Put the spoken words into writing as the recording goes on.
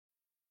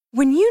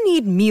When you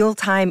need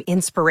mealtime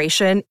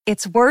inspiration,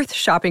 it's worth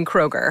shopping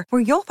Kroger,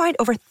 where you'll find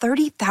over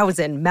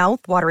 30,000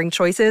 mouth-watering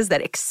choices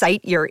that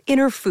excite your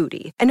inner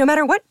foodie. And no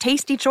matter what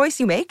tasty choice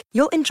you make,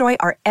 you'll enjoy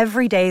our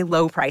everyday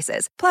low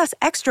prices, plus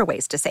extra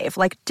ways to save,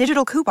 like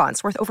digital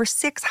coupons worth over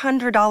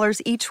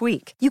 $600 each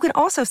week. You can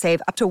also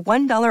save up to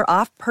 $1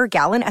 off per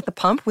gallon at the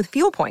pump with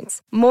fuel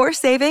points. More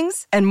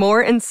savings and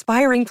more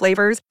inspiring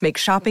flavors make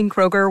shopping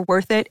Kroger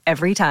worth it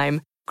every time.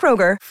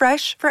 Kroger,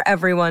 fresh for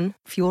everyone.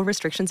 Fuel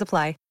restrictions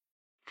apply.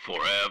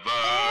 Forever.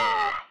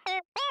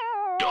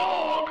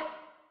 Dog.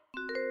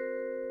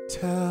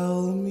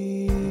 Tell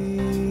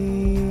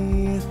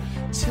me,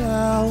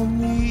 tell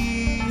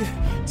me,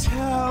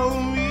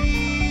 tell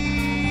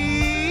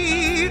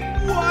me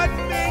what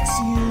makes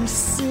you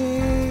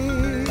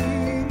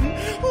sing?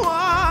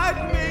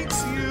 What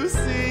makes you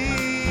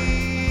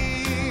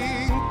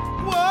sing?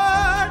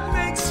 What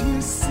makes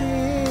you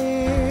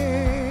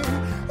sing?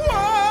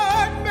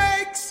 What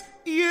makes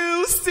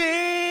you sing?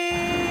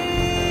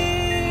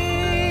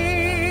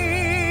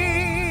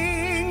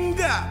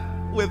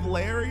 With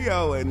Larry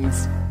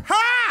Owens.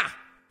 Ha!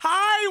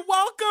 Hi,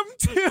 welcome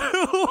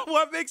to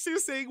What Makes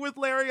You Sing with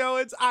Larry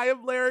Owens. I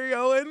am Larry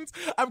Owens.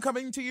 I'm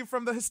coming to you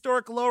from the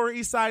historic Lower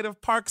East Side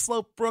of Park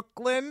Slope,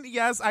 Brooklyn.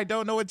 Yes, I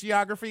don't know what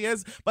geography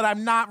is, but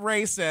I'm not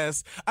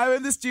racist. I'm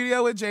in the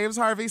studio with James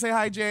Harvey. Say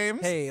hi,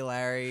 James. Hey,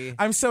 Larry.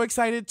 I'm so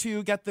excited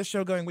to get this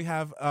show going. We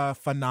have a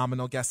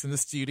phenomenal guest in the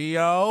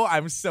studio.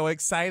 I'm so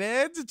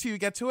excited to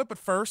get to it. But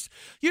first,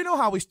 you know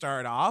how we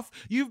start off.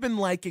 You've been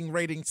liking,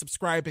 rating,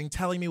 subscribing,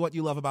 telling me what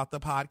you love about the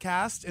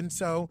podcast. And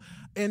so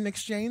in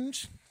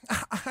exchange,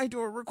 I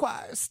do a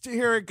request.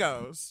 Here it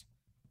goes.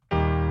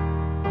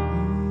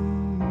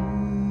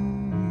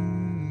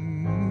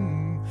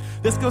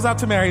 This goes out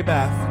to Mary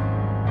Beth.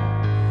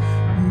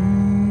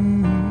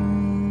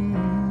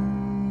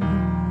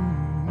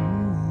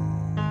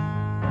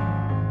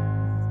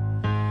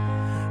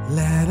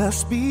 Let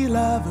us be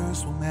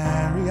lovers, we'll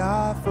marry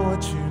our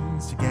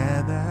fortunes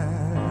together.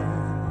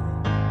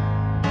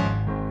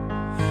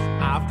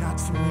 I've got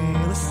some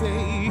real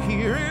estate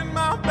here in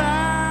my bag.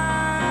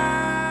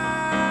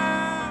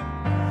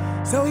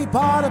 So he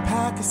bought a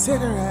pack of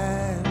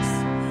cigarettes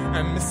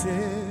and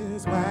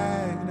Mrs.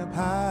 Wagner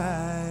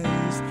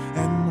pies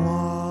and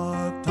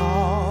walked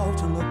off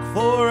to look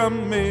for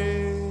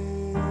America.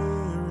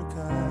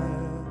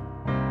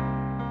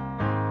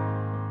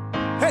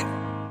 Hey,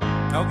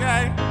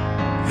 okay.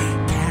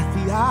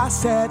 Kathy, I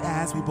said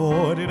as we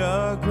boarded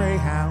a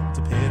Greyhound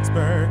to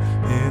Pittsburgh,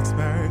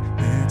 Pittsburgh,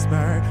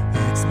 Pittsburgh,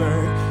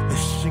 Pittsburgh.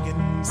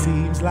 Michigan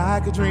seems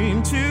like a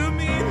dream to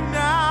me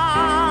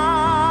now.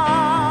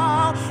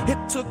 It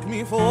took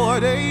me 4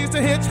 days to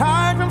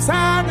hitchhike from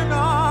Saginaw.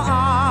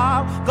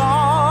 I'm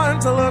gone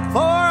to look for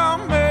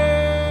America.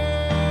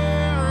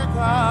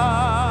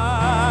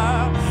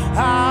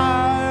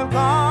 I've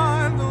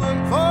gone to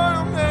look for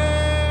America.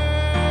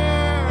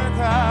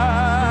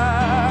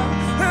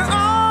 And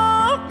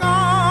I'm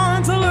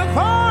gone to look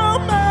for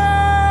America.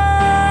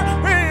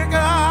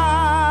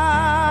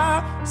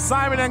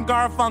 Simon and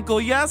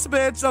Garfunkel, yes,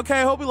 bitch.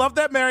 Okay, hope you love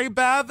that, Mary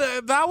Beth.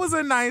 That was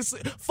a nice,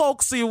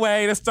 folksy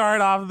way to start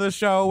off the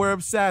show. We're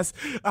obsessed.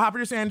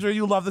 Producer Andrew,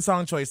 you love the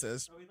song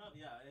choices.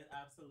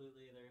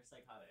 Absolutely. They're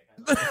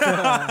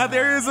psychotic.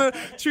 There is a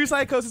true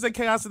psychosis and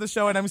chaos to the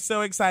show, and I'm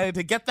so excited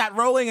to get that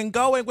rolling and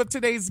going with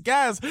today's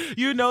guest.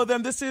 You know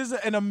them. This is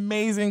an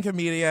amazing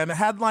comedian,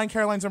 headline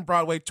Carolines on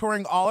Broadway,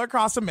 touring all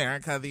across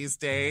America these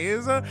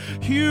days.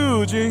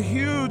 Huge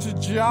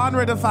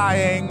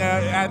genre-defying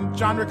and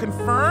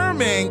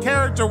genre-confirming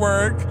character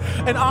work,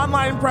 an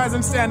online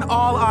presence and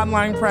all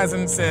online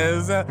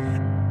presences.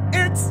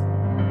 It's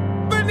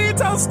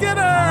Benito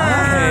Skinner!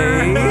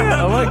 Hey.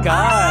 Oh my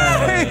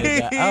God.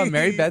 Hey. Oh,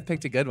 Mary Beth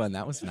picked a good one.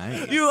 That was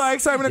nice. You like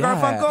Simon and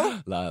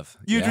Garfunkel? Love.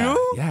 You Yeah.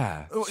 do?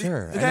 Yeah,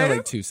 sure. Okay. I know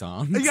like 2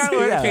 songs. Yeah,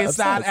 okay, obsessed.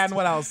 that and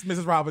what else?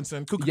 Mrs.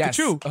 Robinson. Yes.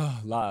 Cuckoo. Oh,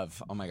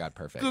 love. Oh my God,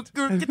 perfect.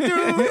 Cuckoo.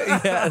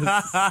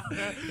 Yes.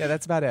 Yeah,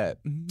 that's about it.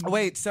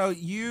 Wait, so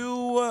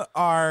you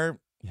are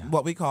Yeah.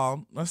 what we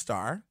call a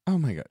star. Oh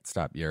my God,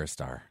 stop. You're a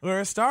star. You're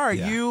a star.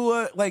 Yeah.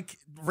 You,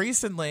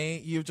 recently,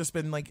 you've just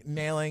been,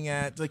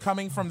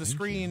 coming from the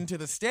screen to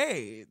the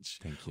stage.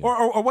 Thank you.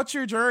 Or what's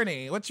your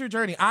journey? What's your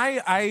journey?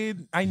 I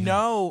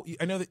know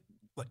that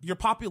your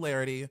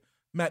popularity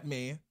met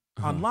me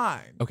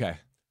online. Okay.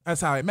 That's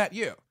how I met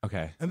you.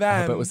 Okay. And I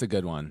then hope it was a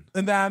good one.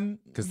 And then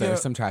Because there are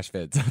some trash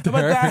vids out But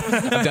there. that-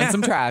 I've done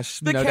some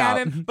trash, the no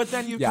canon, doubt. but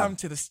then you Yeah. come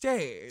to the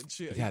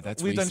stage. Yeah,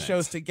 that's We've done recent.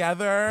 shows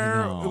together.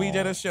 I know. We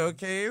did a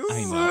showcase.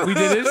 I know. We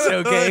did a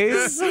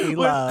showcase. We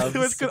love.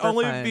 Which could Super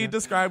only fun. be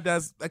described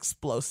as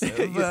explosive.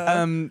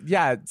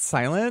 Yeah,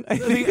 silent. I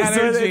think the is what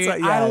energy. it's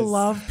like. I Yes.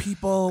 love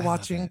people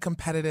watching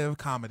competitive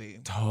comedy.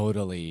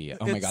 Totally.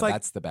 Oh my It's God, like-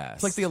 that's the best.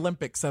 It's like the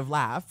Olympics of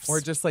laughs.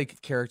 or just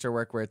like character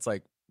work where it's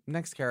like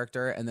next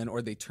character and then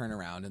or they turn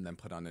around and then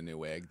put on a new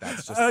wig.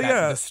 That's just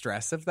yeah. the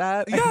stress of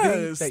that. I Yes.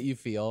 think, that you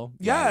feel.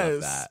 Yeah, I love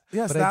Yes. that.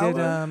 Yes, But that I did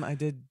one- I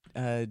did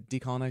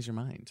Decolonize Your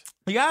Mind.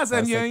 Yes, That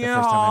and was, like, the Union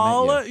first time I met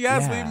Hall. you.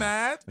 Yes, Yeah. we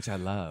met. Which I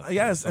love.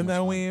 Yes, So and much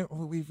then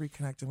fun. we've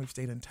reconnected. We've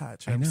stayed in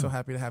touch. I I'm so know.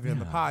 happy to have you on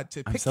the Yeah. pod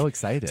to I'm pick, so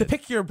excited. to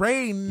pick your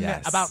brain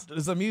Yes. about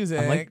the music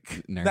I'm,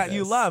 like, that you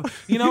nervous.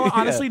 love. You know, Yeah.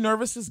 honestly,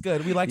 nervous is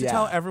good. We like to Yeah.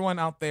 tell everyone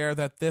out there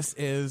that this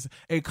is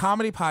a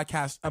comedy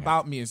podcast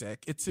about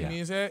music. It's a Yeah.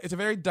 music. It's a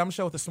very dumb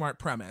show with a smart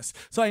premise.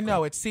 So I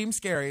know it seems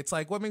scary. It's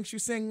like, what makes you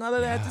sing? Other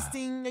than to Yeah.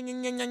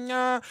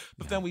 sing,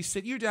 but then we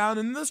sit you down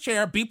in this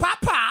chair, beep pop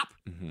pop.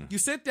 You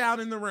sit down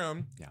in the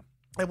room. Yeah.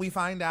 And we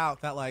find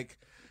out that like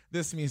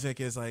this music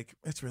is like,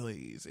 it's really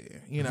easy.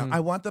 You know, I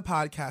want the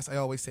podcast, I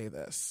always say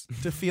this,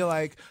 to feel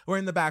like we're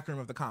in the back room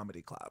of the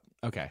comedy club.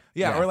 Okay.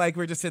 Yeah, or like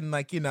we're just in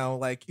like, you know,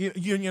 like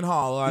Union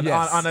Hall on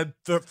Yes. on a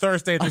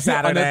Thursday through On a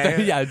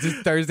Saturday. just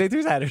Thursday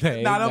through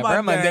Saturday. Not a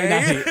Never Monday.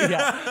 night.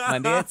 Yeah.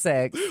 Monday at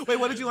 6. Wait,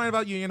 what did you learn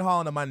about Union Hall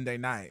on a Monday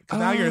night? 'Cause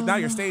now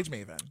you're stage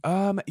maven.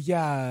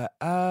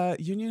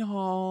 Union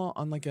Hall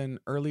on like an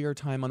earlier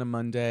time on a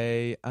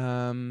Monday.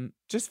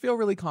 Just feel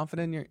really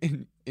confident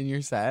in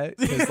your set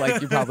because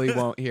like you probably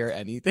won't hear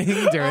anything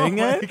during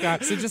Oh my it.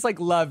 God. So just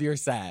like love your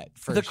set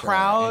for The sure,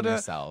 crowd and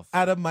yourself.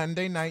 at a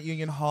Monday night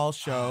Union Hall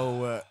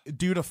show,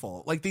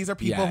 dutiful. Like these are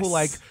people who Yes.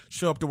 like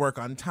show up to work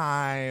on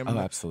time. Oh,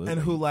 absolutely.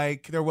 And who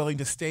like they're willing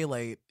to stay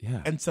late.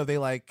 Yeah. And so they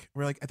were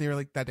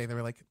like that day they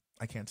were like,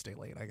 I can't stay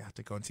late. I have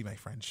to go and see my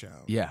friend's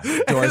show. Yeah,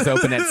 doors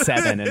open at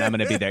 7 and I'm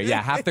gonna be there.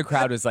 Yeah, half the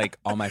crowd was like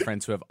all my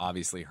friends who have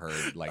obviously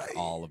heard like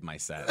all of my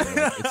set. They're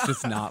like, it's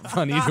just not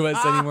funny to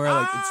us anymore.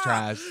 Like it's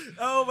trash.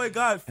 Oh my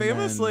God.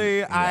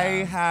 Famously, then, I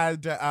yeah.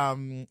 had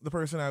the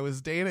person I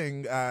was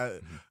dating,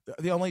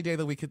 the only day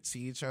that we could see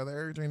each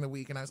other during the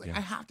week, and I was like, Yeah.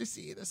 I have to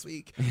see you this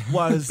week,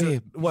 was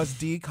Babe.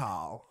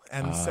 Decal.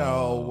 And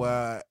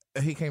so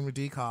he came to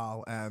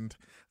Decal, and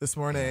this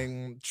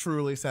morning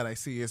truly said, I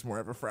see you as more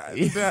of a friend.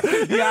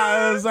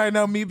 Yes, I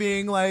know, me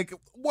being like,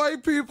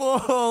 white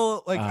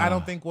people, like I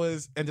don't think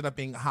ended up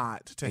being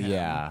hot to him.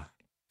 Yeah.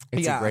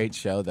 It's Yeah. a great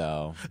show,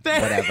 though.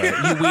 Whatever.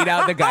 You weed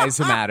out the guys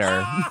who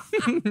matter.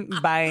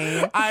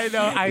 Bye. I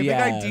know. I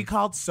Yeah. think I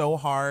decalled so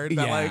hard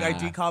that like I Yeah.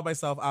 decalled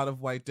myself out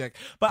of white dick.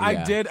 But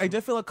Yeah. I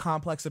did feel a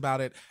complex about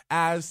it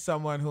as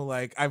someone who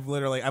like I've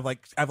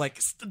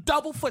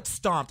double foot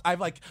stomped.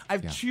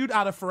 I've chewed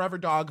out a Forever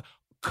Dog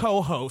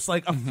co-host,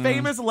 like a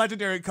famous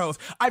legendary co-host.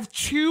 I've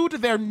chewed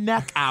their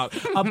neck out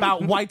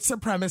about white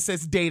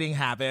supremacist dating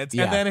habits.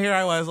 Yeah. And then here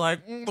I was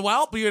like,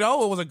 well, you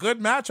know, it was a good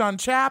match on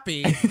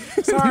Chappie.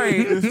 Sorry,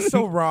 it was just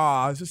so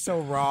raw. It's just so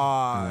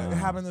raw. It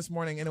happened this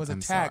morning and it was a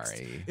I'm text.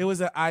 sorry. It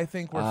was a I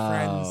think we're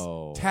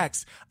friends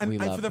text. And We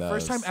for love the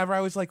first time those. ever, I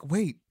was like,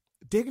 wait,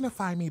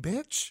 dignify me,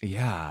 bitch.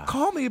 Yeah.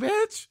 Call me,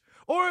 bitch.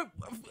 Or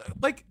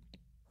like,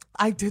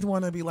 I did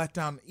want to be let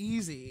down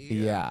easy.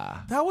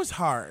 Yeah. That was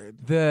hard.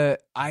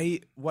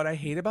 What I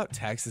hate about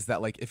text is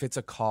that like if it's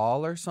a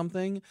call or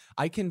something,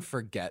 I can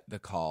forget the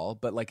call,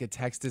 but like a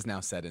text is now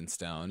set in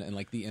stone and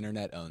like the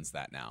internet owns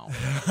that now.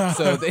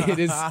 So it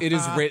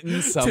is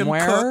written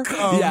somewhere. Cook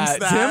owns that.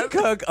 Tim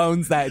Cook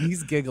owns that and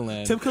he's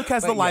giggling. Tim Cook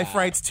has But the life yeah.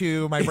 rights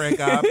to my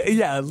breakup.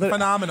 Yeah,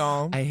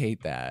 Phenomenal. I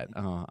hate that.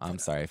 Oh, I'm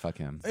sorry. Fuck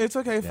him. It's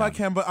okay, fuck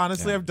him. But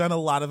honestly, Yeah. I've done a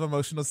lot of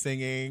emotional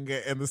singing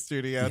in the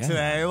studio Yeah.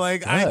 today.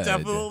 Like I Good.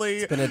 definitely.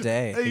 It's been a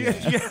day.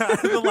 Yeah,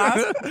 the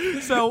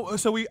last. So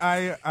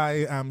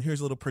here's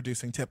a little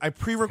producing tip. I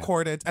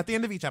pre-recorded at the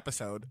end of each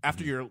episode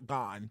after you're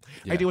gone.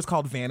 I do what's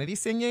called vanity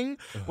singing,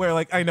 where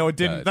like I know it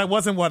didn't. Good. That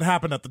wasn't what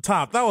happened at the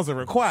top. That was a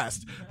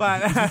request,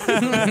 but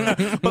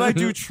but I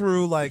do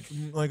true like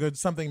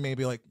something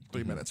maybe like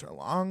 3 minutes or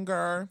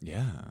longer.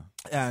 Yeah.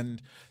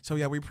 And so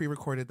we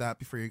pre-recorded that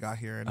before you got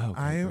here, and Oh,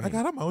 okay, I great.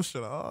 got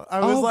emotional. I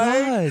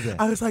was good.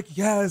 I was like,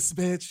 yes,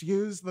 bitch,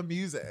 use the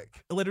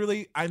music.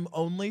 Literally, I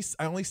only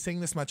sing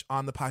this much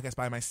on the podcast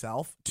by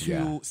myself to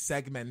Yeah.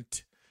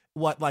 segment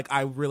what like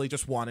I really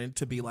just wanted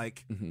to be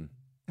like. Mm-hmm.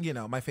 You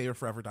know, my favorite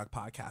Forever Dog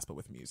podcast, but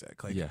with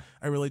music. Like, Yeah.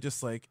 I really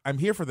just like, I'm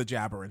here for the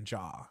jabber and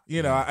jaw.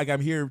 You know, like I'm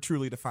here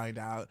truly to find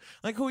out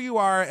like who you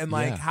are and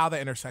like Yeah. how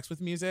that intersects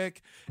with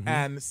music.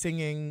 And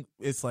singing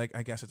is like,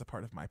 I guess it's a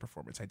part of my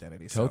performance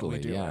identity. So Totally,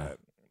 we do yeah. it.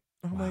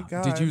 Oh my Wow.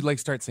 God. Did you like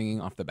start singing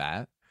off the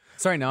bat?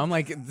 Sorry, now I'm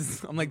like,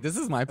 this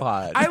is my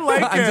pod. I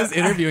like I'm it. just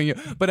interviewing you,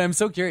 but I'm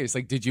so curious.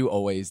 Like, did you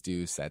always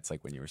do sets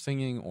like when you were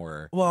singing,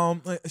 or?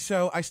 Well,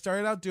 so I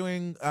started out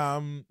doing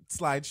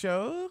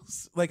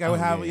slideshows. Like I would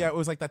have, yeah. it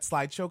was like that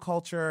slideshow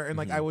culture, and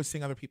like I would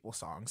sing other people's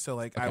songs. So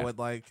like I Okay. would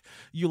like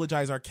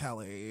eulogize R.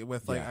 Kelly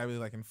with like Yeah. I was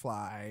like in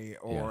Fly,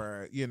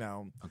 or you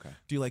know, Okay.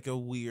 do like a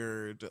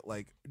weird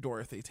like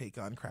Dorothy take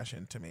on Crash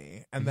Into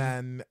Me, and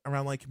then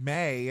around like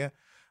May,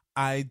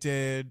 I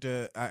did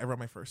I wrote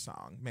my first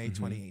song, May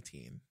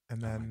 2018.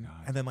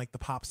 And then like the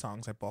pop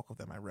songs, like bulk of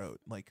them I wrote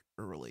like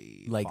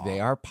early. Like fall. they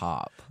are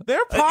pop.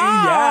 They're pop.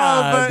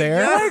 Yeah,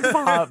 they're like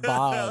pop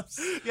bops.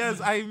 Yes,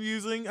 I'm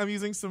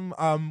using some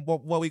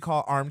what we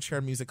call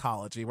armchair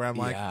musicology, where I'm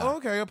like,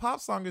 okay, a pop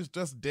song is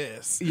just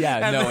this.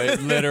 Yeah, And no, then-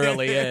 it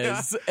literally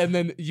is. And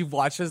then you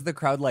watch as the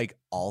crowd like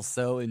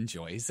also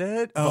enjoys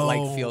it, but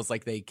like feels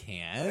like they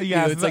can't.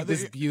 Yeah, it's like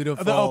this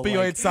beautiful the opioid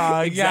like,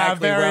 song. Exactly, Yeah,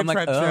 where very I'm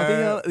like,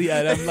 trenchant. yeah,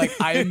 and I'm like,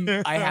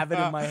 I have it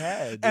in my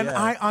head. And yeah.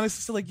 I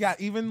honestly, so like, yeah,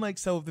 even like,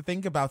 so the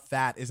thing about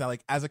that is that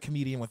like, as a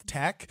comedian with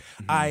tech,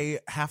 I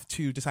have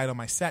to decide on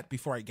my set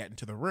before I get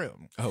into the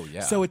room. Oh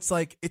yeah. So it's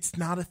like, it's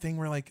not a thing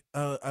where like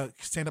a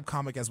stand-up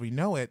comic as we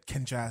know it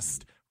can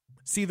just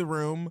see the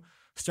room,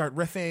 start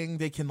riffing.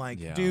 They can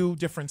like do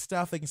different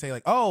stuff. They can say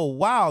like, oh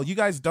wow, you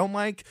guys don't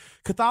like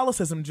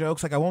Catholicism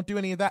jokes. Like I won't do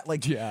any of that.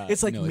 Like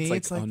it's like no, me.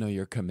 It's like, oh no,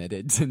 you're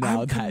committed to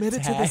now I'm that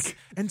committed tech. to this.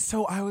 And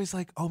so I was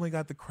like, oh my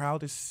God, the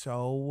crowd is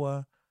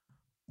so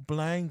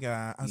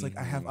blanga. I was like,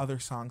 I have other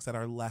songs that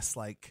are less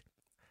like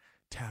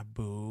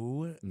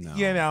taboo. No,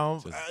 you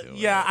know? just do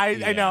Yeah,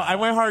 it. I know. I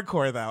went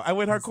hardcore though. I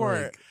went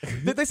hardcore.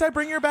 They said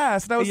bring your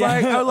best. And I was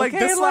Yeah, like,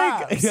 okay, this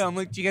slaps. I'm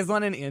like, do you guys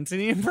want an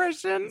Anthony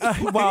impression?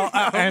 Well,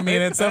 I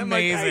mean, it's I'm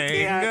like,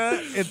 amazing.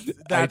 I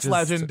can't. That's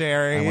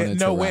legendary. I wanted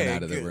No to wig. run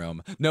out of the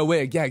room. No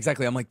wig. Yeah,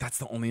 exactly. I'm like, that's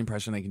the only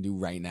impression I can do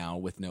right now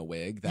with no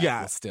wig.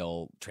 That will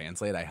still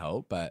translate, I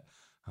hope. But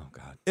oh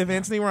god, If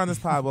Anthony were on this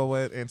pod, what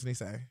would Anthony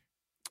say?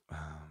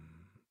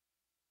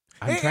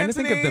 I'm Hey, trying to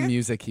think of the Anthony.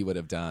 music he would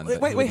have done. but he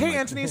Wait, would've been hey, like,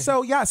 Anthony.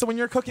 So yeah, so when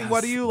you're cooking,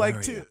 what do you like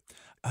Larry.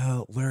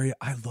 to? Larry,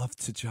 I love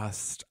to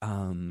just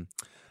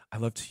I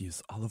love to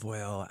use olive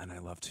oil and I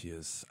love to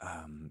use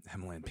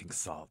Himalayan pink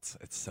salt.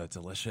 It's so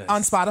delicious.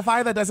 On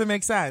Spotify, that doesn't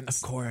make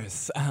sense. Of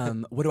course.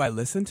 What do I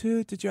listen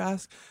to? Did you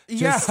ask?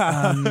 Yeah. Just,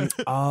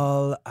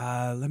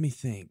 let me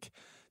think.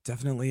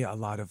 Definitely a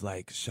lot of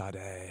like Sade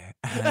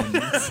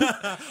and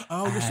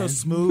Oh, you're so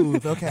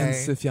smooth. and Okay.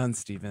 Sufjan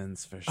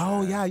Stevens for sure.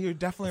 Oh yeah, you're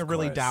definitely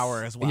really course.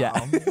 dour as well. Yeah.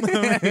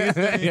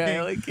 yeah,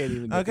 I like can't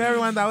even do Okay,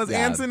 everyone, that was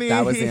Yeah, Anthony.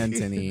 that was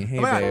Anthony. Hey,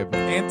 Oh my God.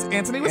 babe.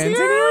 Anthony was Anthony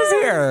here. was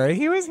here.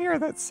 He was here.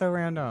 That's so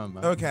random.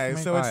 Okay, Oh my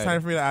so it's God.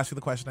 time for me to ask you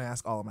the question I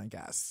ask all of my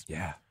guests.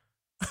 Yeah.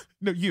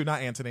 No, you,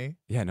 not Anthony.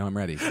 Yeah, no, I'm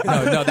ready.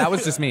 No, that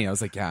was just me. I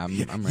was like, yeah,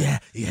 I'm ready.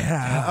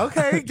 Yeah.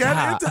 Okay, get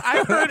Yeah. into.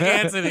 I heard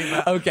Anthony.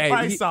 Though. Okay.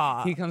 I he,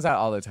 saw. He comes out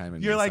all the time.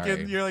 In You're me, like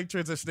sorry. you're like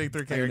transitioning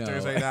through I know.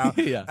 characters right now.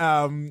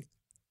 Yeah.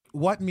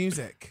 What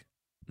music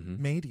Mhm.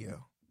 made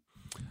you?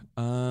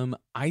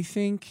 I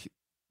think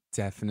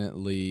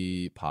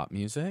definitely pop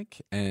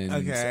music and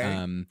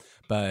Okay.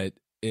 but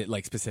it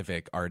like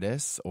specific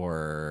artists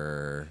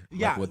or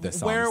Yeah, like with the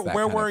songs where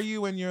that were of-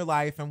 you in your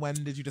life, and when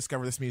did you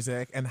discover this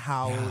music, and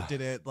how Yeah.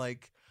 did it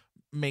like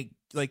make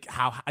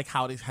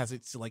has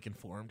it like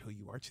informed who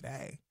you are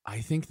today?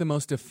 I think the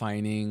most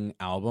defining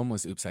album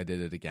was Oops, I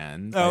Did It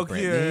Again by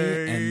Okay.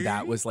 Britney. And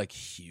that was like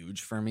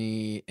huge for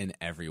me in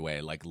every way.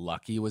 Like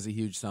Lucky was a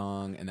huge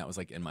song. And that was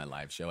like in my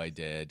live show I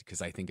did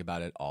because I think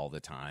about it all the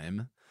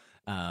time.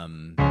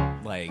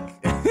 Like,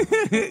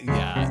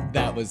 yeah,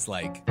 that was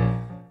like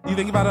You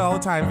think about it all the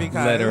time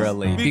because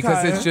literally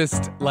because it's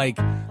just like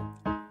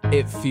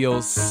it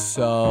feels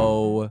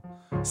so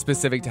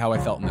specific to how I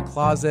felt in the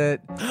closet,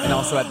 and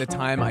also at the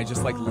time I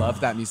just like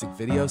loved that music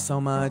video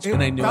so much, It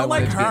and I knew I felt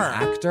wanted like to be her. an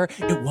actor.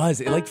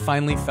 It like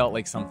finally felt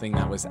like something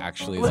that was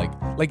actually like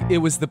it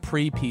was the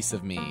pre-piece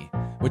of me,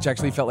 which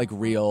actually felt like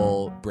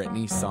real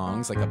Britney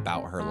songs, like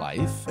about her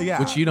life, Yeah.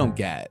 which you don't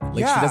get. Like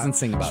Yeah. she doesn't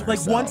sing about like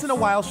herself. once in a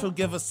while she'll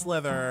give a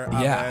slither of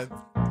Yeah. it.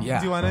 Yeah.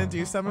 Do you want to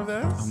do some of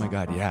this? Oh my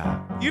god, yeah.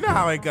 You know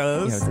how it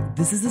goes. Yeah,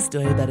 this is a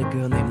story about a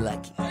girl named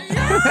Lucky.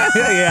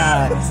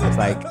 Yeah. It's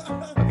like,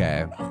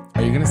 okay.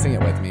 Are you gonna sing it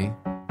with me?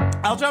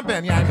 I'll jump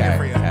in. Yeah, I'm Okay. here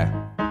for you. Okay.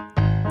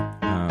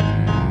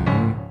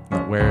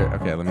 Where?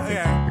 Okay, let me think.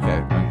 Okay. Okay.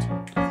 1,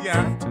 2. Yeah.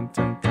 Dun,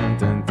 dun, dun, dun,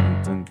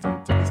 dun, dun,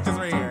 dun, dun. It's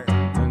right here.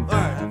 Dun, dun,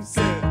 1,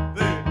 2,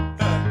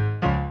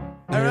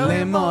 3,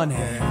 Early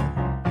morning,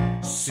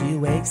 she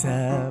wakes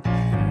up,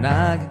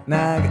 knock,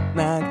 knock,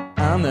 knock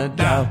on the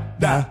door.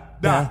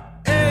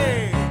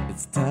 Hey.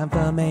 It's time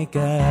for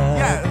makeup.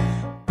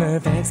 Yeah.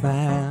 Perfect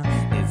smile.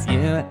 It's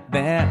you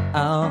they're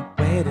all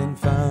waiting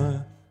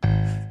for.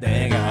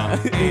 They go,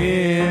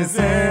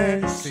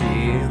 isn't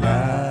she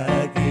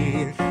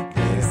lucky?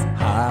 This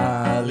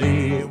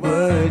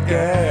Hollywood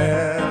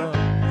girl.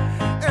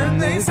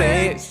 And they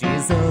say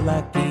she's so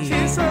lucky.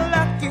 She's so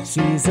lucky.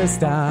 She's a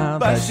star,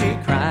 but she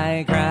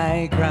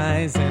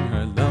cries in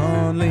her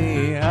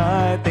lonely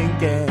heart,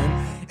 thinking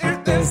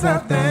if there's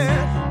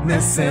nothing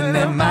missing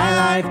in my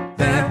life,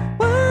 then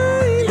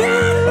why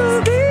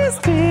do these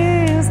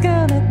tears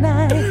come at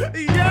night?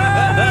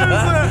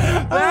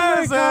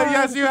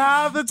 Yes, you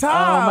have the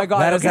top. Oh my god,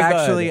 That is okay, good.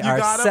 actually You our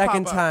gotta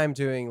second pop up. time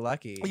doing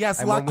Lucky. Yes,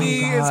 And when Lucky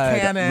we- is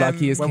canon.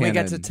 Lucky is When canon. we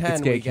get to It's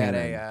 10, gay we get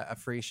canon. a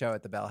free show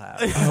at the Bell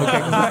House.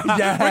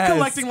 Yes. We're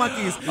collecting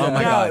luckies. Oh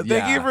my God, Thank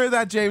yeah. you for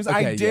that, James.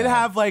 I Okay, did yeah.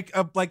 have like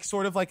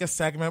sort of like a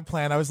segment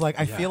plan. I was like,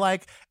 I feel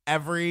like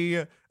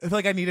every I feel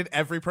like I needed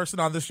every person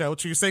on the show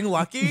to sing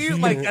Lucky,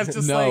 like as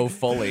just no, like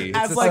fully.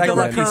 as It's like a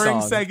Brandy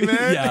recurring song. segment.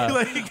 Yeah.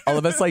 Like, all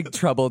of us like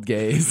troubled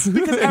gays.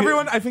 because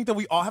everyone, I think that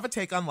we all have a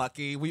take on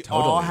Lucky. We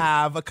all Totally.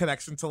 have a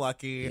connection to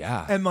Lucky.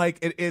 Yeah. And like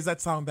it is that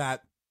song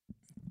that,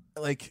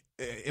 like,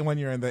 when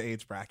you're in the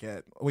age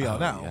bracket, we all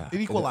know yeah. it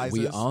equalizes.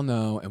 We all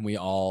know, and we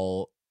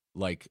all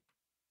like.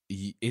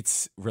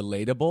 It's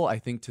relatable, I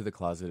think, to the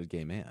closeted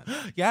gay man.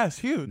 Yes,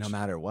 huge. No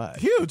matter what.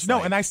 Huge. It's No,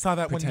 like and I saw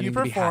that when you pretending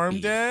to be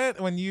performed happy.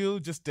 it, when you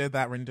just did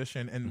that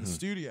rendition in the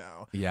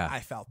studio. Yeah. I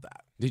felt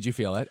that. Did you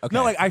feel it? Okay.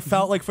 No, like I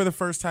felt like for the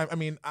first time. I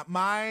mean,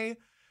 my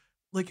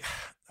like,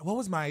 what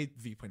was my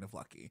viewpoint of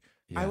Lucky?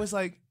 I Yeah. was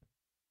like,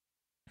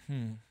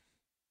 because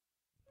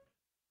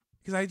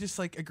I just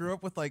like I grew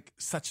up with like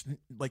such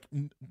like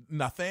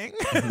nothing.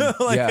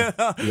 Like,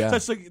 Yeah.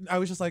 such like I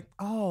was just like,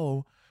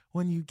 oh,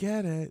 when you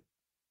get it,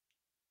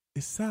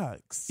 it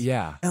sucks.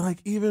 Yeah. And like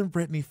even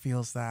Britney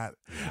feels that.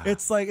 Yeah.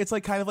 It's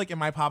like kind of like in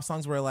my pop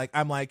songs where like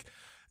I'm like,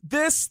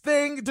 this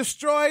thing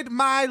destroyed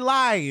my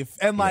life.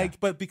 And like,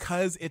 but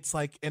because it's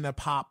like in a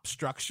pop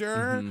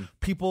structure,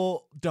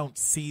 people don't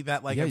see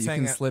that. Like yeah, I'm you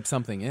saying can slip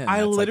something in. I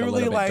that's, literally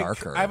like, a little like bit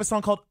darker. I have a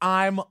song called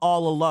I'm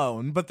All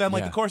Alone, but then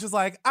like Yeah. the chorus is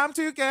like I'm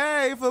too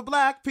gay for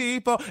black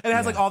people, and it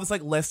has like all this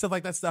like list of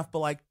like that stuff, but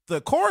like the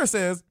chorus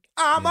is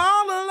I'm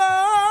all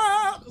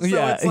alone. So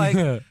Yeah. it's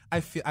like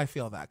I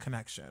feel that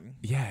connection.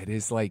 Yeah, it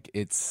is like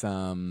it's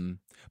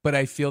but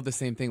I feel the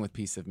same thing with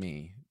Piece of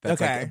Me.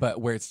 That's Okay. like, but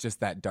where it's just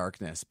that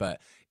darkness. But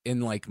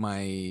in like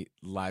my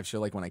live show,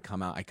 like when I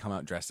come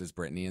out dressed as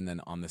Britney, and then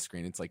on the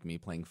screen it's like me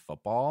playing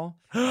football.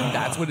 And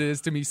that's what it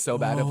is to me so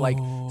bad of like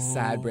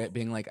sad Brit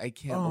being like, I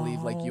can't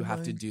believe like you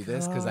have to do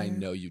this because I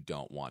know you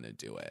don't want to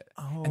do it.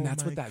 And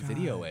that's what that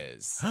video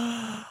is.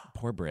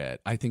 Poor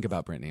Brit. I think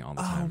about Britney all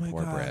the Oh time. my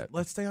Poor God. Brit.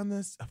 Let's stay on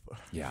this.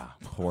 Yeah,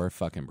 poor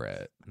fucking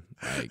Brit.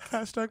 Like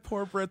Hashtag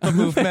poor Brit, the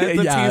movement,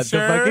 the yeah,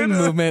 t-shirt. the fucking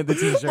movement, the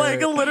t-shirt.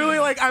 Like literally,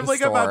 like I'm The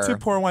like about to store.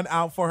 pour one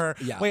out for her.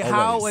 Yeah, wait,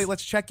 always. wait,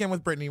 let's check in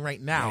with Britney right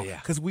now. Yeah.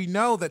 Because we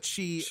know that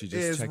she She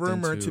just is checked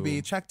rumored to into-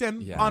 be checked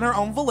in Yeah. on her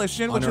own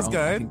volition, on which her is own.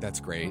 good. I think that's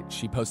great.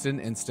 She posted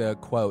an Insta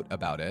quote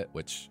about it,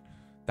 which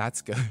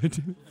that's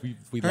good.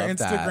 we Her love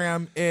that.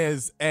 Instagram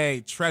is a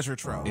treasure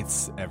trove.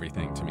 It's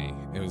everything to me.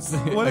 It was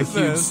What a is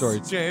huge this, story.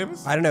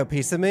 James? I don't know.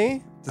 Piece of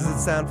Me? Does it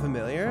sound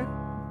familiar?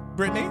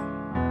 Brittany?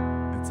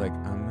 It's like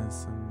I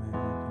miss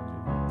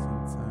American dreams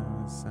since I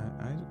was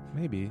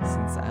maybe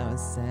since I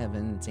was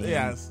 17.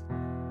 Yes.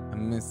 I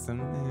miss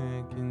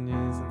American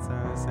dreams since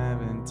I was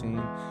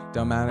 17.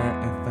 Don't matter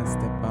if I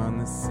step on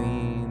the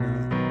scene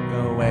or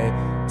go away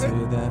to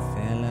the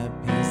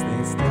Philippines.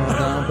 They still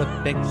don't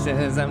put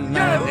pictures of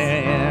my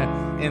hair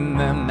in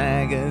the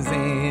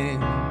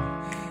magazine.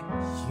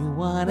 You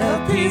want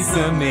a piece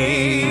of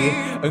me?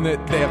 And they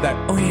have that.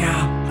 Oh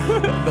yeah.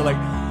 They're like,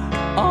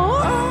 oh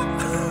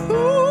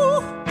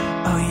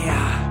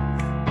yeah.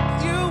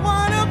 You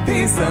want a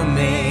Piece of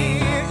me.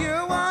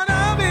 You want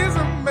a piece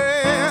of me.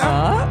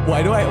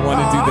 Why do I want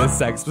to do the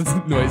sex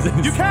noises?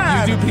 You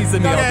can. You do piece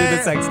of me. I'll do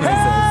the sex noises.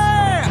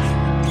 Hey,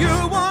 you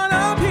want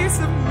a piece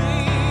of me.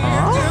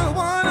 You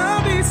want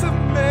a piece of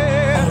me.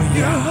 Oh, yeah.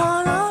 You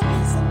want a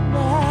piece of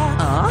me.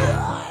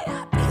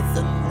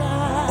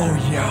 Oh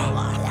yeah.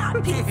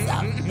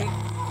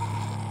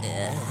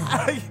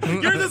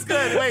 You're just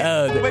good. Wait,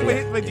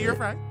 Oh, wait, do your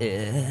front. I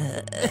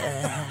loved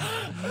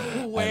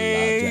it.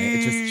 Wait.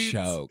 It just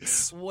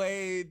chokes.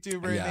 Wait, do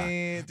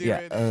Brittany. Do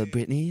Yeah. Brittany.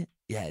 Brittany.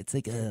 Yeah, it's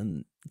like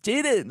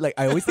Jaden. Like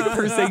I always think of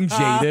her saying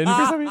Jaden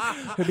for some reason.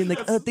 Her being like,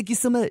 oh, thank you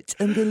so much.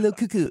 I'm gonna little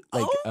cuckoo.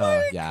 Like, Oh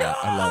my yeah,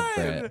 I love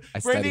Brit. I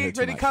study her too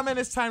Brittany, much. come in.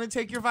 It's time to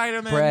take your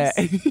vitamins. Brit.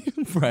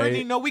 Brittany,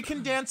 Right. no, we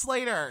can dance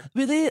later.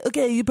 Really?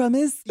 Okay, you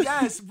promise?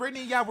 Yes,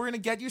 Brittany, yeah, we're going to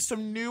get you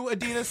some new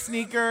Adidas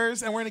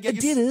sneakers and we're going to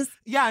get you Adidas?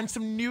 yeah, and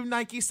some new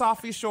Nike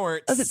Softy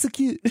shorts. Oh, that's so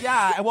cute.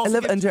 Yeah, and we'll I also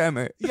love get, Under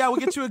Armour. yeah, we'll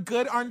get you a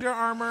good Under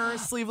Armour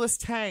sleeveless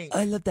tank.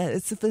 I love that.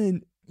 It's so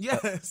fun.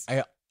 Yes.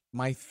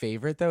 My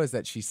favorite though is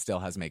that she still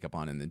has makeup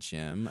on in the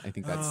gym. I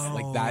think that's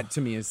like that to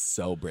me is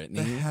so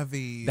Britney.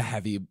 The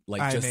heavy like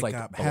eye just like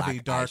makeup, black heavy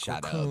dark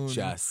eyeshadow, raccoon,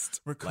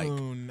 just like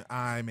raccoon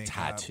eye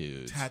makeup.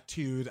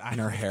 Tattooed eye and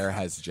her hair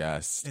makeup. has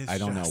just It's I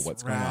don't know just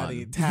what's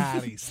ratty, going on.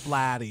 tatty,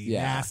 splatty,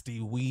 Yeah. nasty,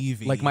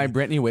 weavy. Like my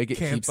Britney wig, it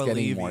Can't keeps getting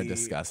believe more it.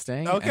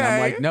 disgusting. Okay. And I'm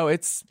like, no,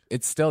 it's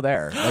still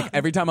there. Like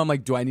every time I'm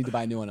like, do I need to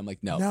buy a new one? I'm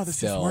like, no, No, this is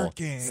still,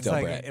 working. It's Still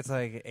like Brit. it's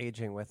like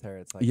aging with her.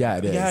 It's like Yeah,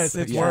 it is. Yes,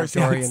 it's yeah. worse.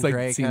 Dorian It's like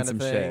Gray seen kind some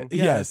of thing. shit.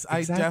 Yes, I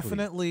exactly.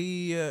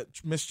 definitely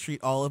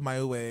mistreat all of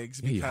my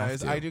wigs Yeah, you have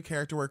because to. I do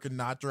character work and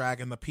not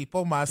drag, and the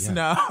people must Yeah.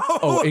 know.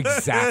 Oh,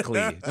 exactly.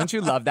 Don't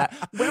you love that?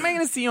 When am I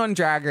going to see you on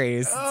Drag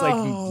Race? It's like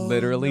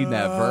literally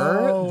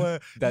never.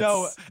 That's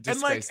no,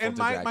 and like, disgraceful and to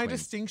my drag my queens.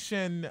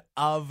 distinction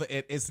of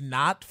it is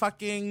not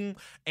fucking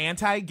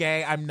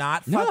anti-gay. I'm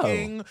not No.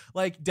 fucking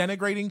like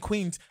denigrating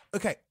queens.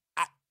 Okay,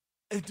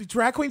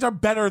 drag queens are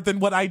better than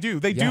what I do.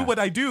 They do Yeah. what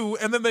I do,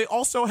 and then they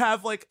also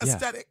have like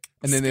aesthetic.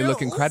 And then they look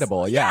skills.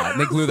 incredible. Yeah.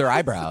 And they glue their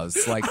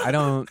eyebrows. Like, I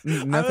don't,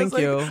 no, I was thank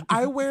like, you.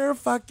 I wear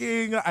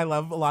I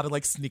love a lot of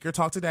like sneaker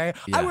talk today.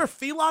 Yeah. I wear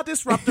Fila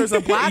Disruptors,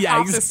 a black Yeah,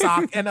 office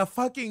exactly. sock, and a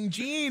fucking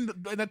jean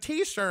and a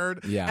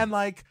t-shirt. Yeah. And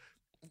like,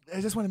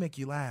 I just want to make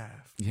you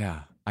laugh.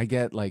 Yeah. I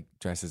get like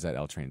dresses at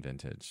L Train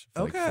Vintage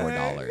for like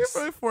 $4.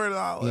 For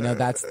 $4. You know,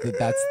 that's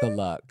the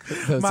look.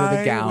 Those my are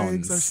the gowns.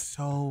 wigs are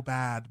so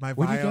bad. My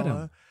Where do you get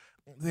Viola. 'em?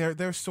 They're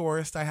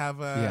sourced. I have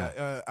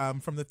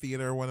from the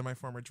theater. One of my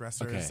former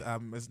dressers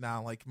Okay. is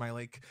now like my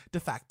like de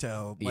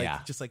facto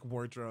just like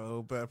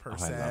wardrobe Oh, I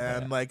person.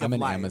 love it. Like I'm of an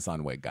life.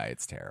 Amazon wig guy.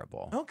 It's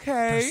terrible.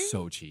 Okay. They're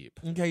so cheap.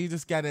 Okay, you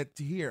just get it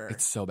here.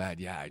 It's so bad.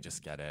 Yeah, I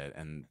just get it.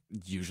 And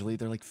usually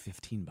they're like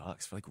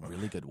 $15 for like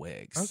really good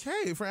wigs.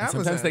 okay for And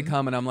Amazon. sometimes they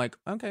come and I'm like,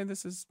 okay,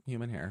 this is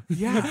human hair.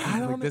 Yeah, I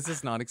don't. Like, this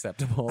is not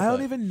acceptable. I don't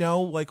but- even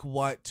know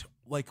what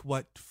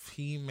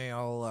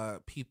female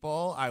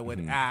people I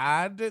would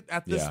add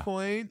at this Yeah.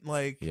 point.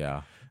 Like,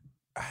 Yeah.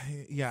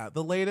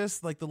 the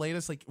latest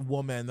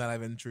woman that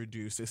I've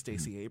introduced is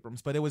Stacey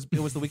Abrams, but it was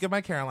the week of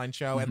my Caroline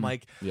show, and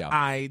like Yeah.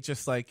 I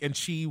just like, and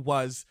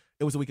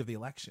it was the week of the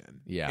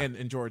election, Yeah.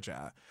 in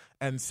Georgia,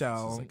 and This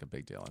so is like a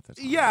big deal at the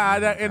time. yeah,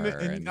 and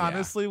Her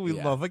honestly, we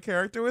yeah. love a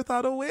character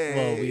without a wig.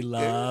 Well, we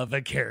love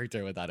a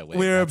character without a wig.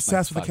 We're That's my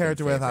obsessed with a fucking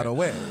character without a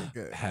favorite.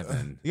 wig.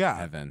 Heaven. Yeah.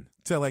 Heaven.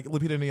 So like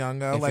Lupita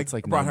Nyong'o, If like, it's,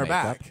 like, brought no her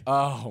makeup. back.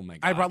 Oh my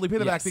god. I brought Lupita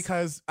back Yes.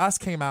 because Us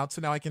came out, so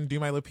now I can do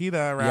my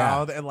Lupita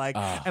around and like,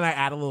 and I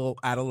add a little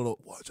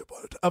once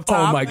upon a time up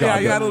top. Oh my god. Yeah,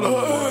 you add a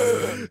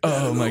little.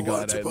 Oh my god.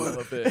 Once I upon a-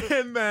 love it.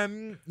 And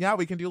then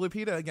we can do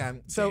Lupita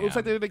again. So Damn. oops,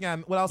 I did it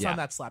again. What else Yeah. on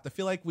that slapped? I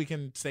feel like we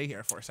can stay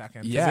here for a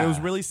second. 'cause Yeah. it was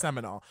really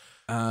seminal.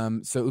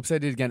 So Oops I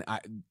Did It Again.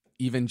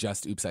 Even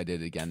just Oops I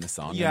Did It Again, the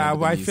song. Yeah, remember the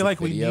well, I feel music like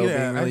we video need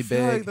being it. really I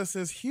feel like big. this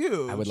is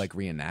huge. I would like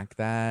reenact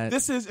that.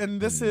 This is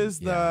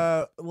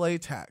yeah. the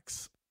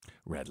latex.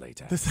 Red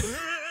latex. This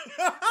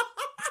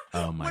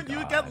Oh my when god.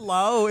 you get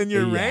low in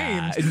your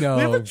Yeah, range. no,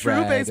 we have a true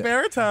red. bass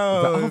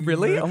baritone. Oh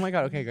really? Oh my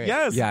god. Okay, great.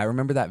 Yes. Yeah, I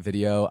remember that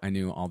video. I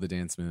knew all the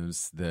dance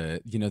moves.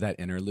 That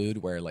interlude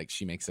where like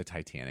she makes a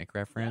Titanic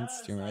reference.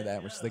 Do you remember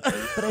that? Where she's like,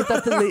 "But I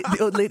thought the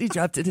old lady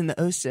dropped it in the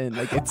ocean."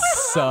 Like it's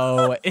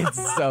so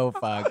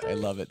fucked. I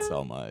love it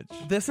so much.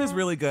 This is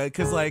really good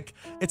because like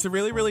it's a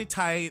really really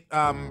tight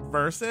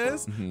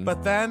verses,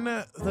 but then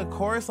the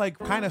chorus like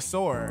kind of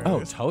soars.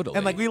 Oh, totally.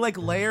 And like we like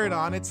layer it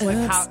on. It's like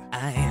how.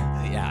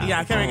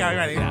 Yeah, okay, we got it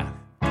ready. Yeah.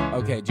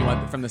 Okay. Do you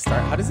want from the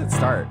start? How does it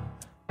start?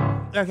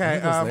 Okay.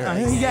 those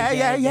lyrics.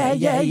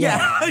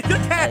 Yeah.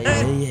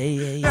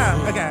 Okay.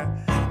 Yeah. Okay.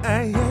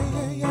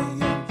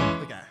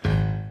 Okay.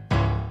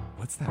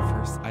 What's that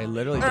first? I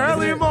literally don't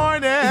Early even-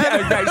 morning.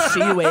 Yeah, right,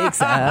 she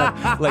wakes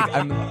up. Like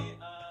I'm. Oh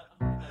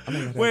my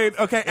God. Wait,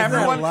 okay,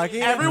 everyone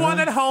lucky? everyone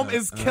at home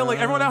is killing.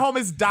 Everyone at home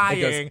is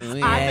dying.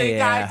 goes, I think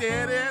yeah. I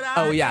did it.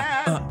 Oh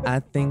yeah. I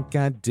think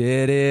I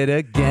did it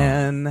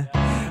again.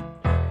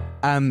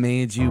 I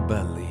made you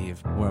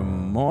believe we're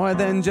more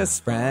than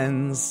just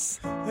friends.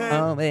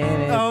 Oh baby.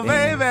 Oh,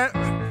 baby.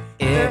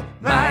 It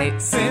might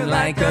seem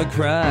like a on,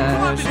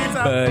 crush,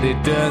 Benita. but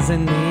it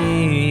doesn't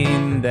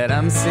mean that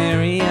I'm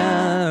serious.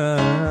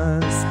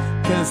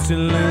 'Cause to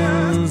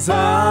lose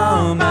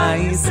all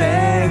my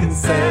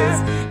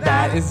senses,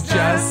 that is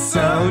just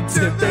so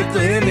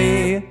typically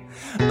me.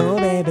 Oh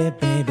baby,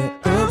 baby,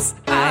 oops,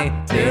 I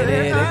did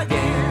it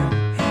again.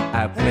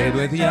 I played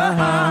with your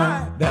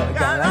heart, that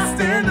got lost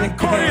in the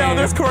Choreo,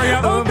 there's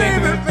choreo. Oh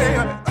baby,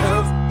 baby,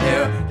 oops,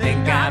 you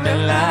think I'm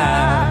in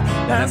love,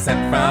 that I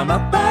sent from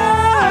above.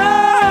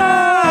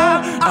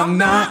 I'm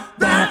not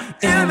that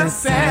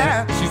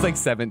innocent. She's like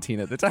 17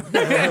 at the time,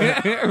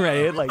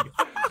 right? Like,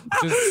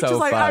 just so She's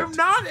like, fucked. I'm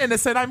not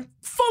innocent. I'm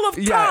full of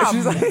Yeah, cum.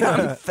 she's like,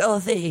 I'm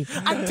filthy.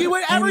 I do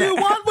whatever you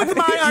want with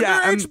my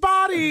Yeah, underage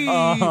body.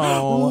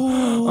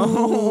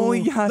 Oh,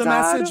 yeah, the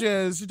Dad.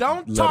 messages.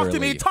 Don't talk to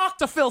me. Literally. Talk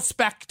to Phil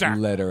Spector.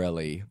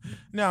 Literally.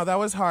 No, that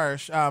was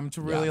harsh. To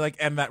really Yeah. like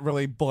end that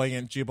really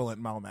buoyant, jubilant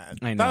moment.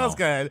 I know. That was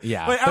good.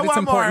 Yeah, Wait, but it's one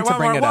important more, to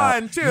bring one it more. up.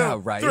 1, 2, Yeah,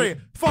 right. 3,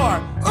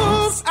 4.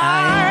 Oops,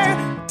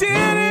 I did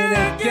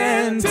it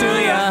again till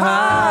your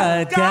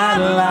heart got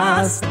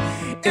lost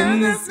in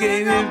this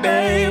game,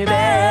 baby.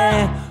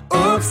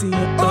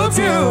 Oopsie, oops,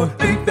 you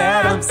think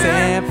that I'm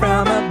sent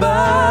from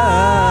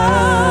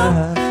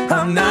above.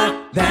 I'm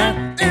not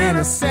that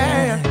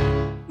innocent.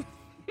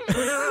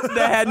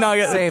 The head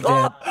nugget saved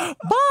it.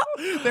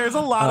 There's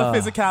a lot of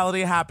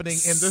physicality happening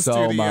in the so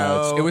studio.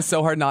 much. It was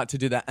so hard not to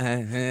do that.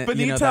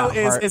 Benito that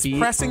is heartbeat.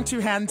 pressing two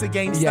hands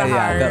against Yeah, the yeah.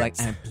 heart. They're like,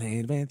 I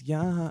played with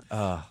your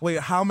heart. Wait,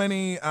 how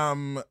many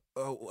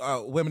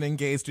women and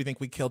gays do you think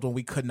we killed when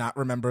we could not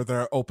remember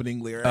their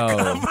opening lyric?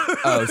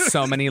 Oh,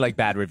 so many like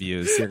bad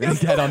reviews you're gonna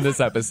get on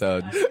this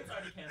episode.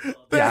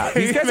 Yeah,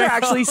 these guys are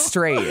actually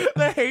straight.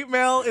 The hate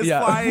mail is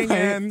Yeah, flying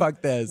in.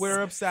 fuck this.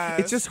 We're obsessed.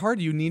 It's just hard.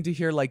 You need to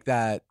hear like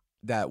that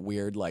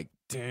weird like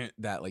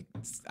that like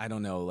I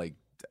don't know like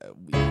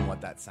even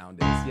what that sound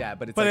is. Yeah,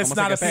 but it's But like it's almost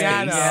not like a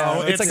piano.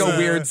 space. It's like a It's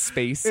weird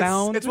space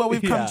sound. It's what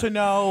we've come Yeah. to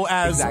know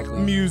as Exactly.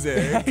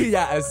 music.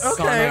 Yeah, as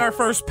Okay, sonic. our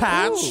first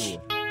patch.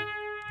 Ooh.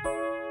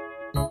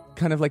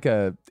 Kind of like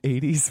a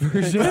 80s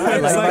version. I I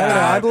like like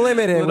that. that.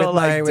 Unlimited Little, with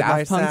my, like, with my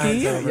Daft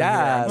Punky. sounds over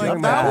Yeah, here. Like,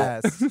 Like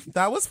that,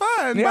 that was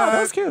fun. Yeah, but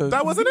that was cute.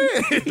 That wasn't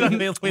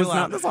it. We Was love-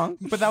 not the song.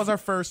 But that was our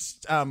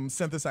first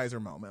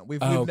synthesizer moment.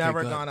 We've Oh, okay,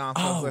 never good. gone off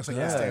Oh, of like a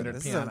good. standard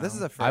This piano. is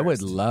a first. I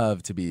would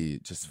love to be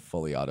just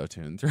fully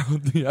auto-tuned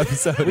throughout the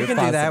episode. We can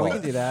do that. We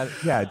can do that.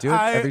 Yeah, do it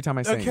every time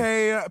I sing.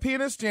 Okay,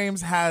 Pianist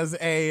James has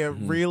a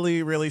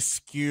really, really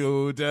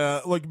skewed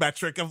like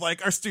metric of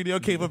like our studio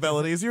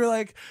capabilities. You're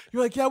like,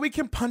 yeah, we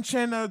can punch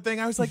in a thing.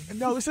 I was like,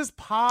 no, this is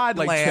pod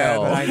Like, land.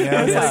 chill. I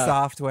know It's the like-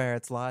 software.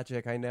 It's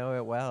Logic. I know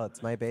it well.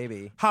 It's my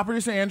baby. Hot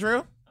producer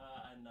Andrew.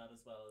 I'm not as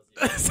well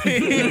as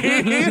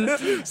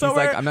you. So He's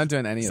like, I'm not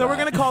doing any of So that. we're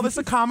gonna call this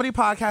a comedy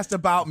podcast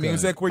about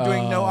music. We're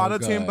doing no Oh, auto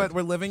tune, good. but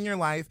we're living your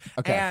life.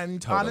 Okay,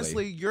 and totally.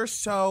 honestly, you're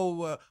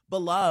so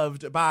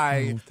beloved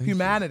by thank you.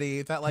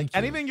 humanity that like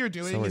Thank you. anything you're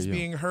doing So are is you.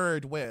 being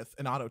heard with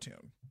an auto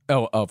tune.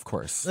 Oh, of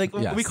course. Like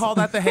Yes. we call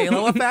that the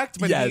halo effect,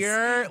 but yes. here,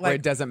 Where like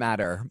it doesn't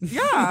matter.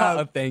 Yeah.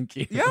 Oh, thank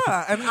you.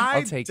 yeah, and I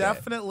I'll take it.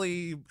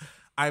 definitely.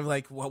 I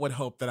like would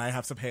hope that I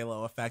have some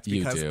halo effect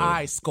You because do.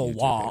 I skull You do,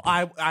 wall.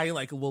 baby. I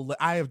like will.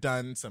 I have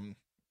done some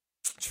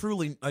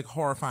truly like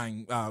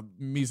horrifying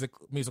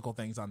musical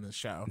things on this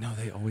show. No,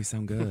 they always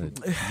sound good.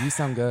 You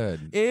sound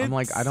good. I'm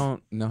like, I It's-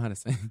 don't know how to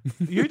sing.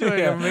 You're doing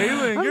Yeah.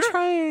 amazing. I'm You're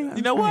trying.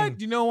 You know what?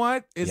 You know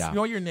what? It's Yeah. you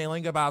know what you're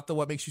nailing about the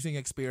what makes you sing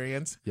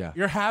experience. Yeah.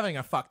 You're having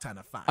a fuck ton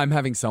of fun. I'm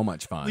having so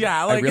much fun.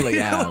 Yeah, I like- really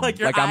am. like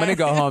your I'm gonna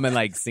go eye- home and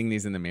like sing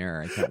these in the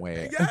mirror. I can't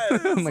wait.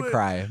 Yes. I'm gonna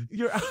cry.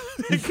 You're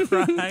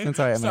crying. That's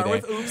how I am Start my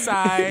with day. Oops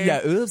I.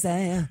 Yeah. Oops.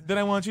 I. Then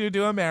I want you to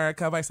do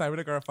America by Simon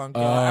and Garfunkel.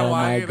 Oh I want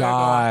my you to go-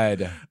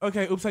 god.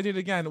 Okay, Oops I Did It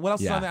Again. What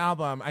else is Yeah. on the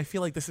album? I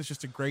feel like this is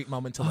just a great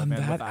moment to live On in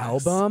that with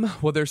us. album,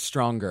 well, they're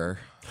stronger.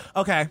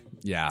 Okay.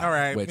 Yeah. All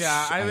right. Which,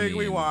 Yeah, I think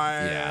we mean,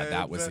 won. Yeah,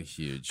 that was a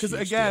huge. Because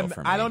huge again, deal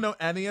for I me. don't know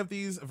any of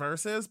these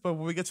verses, but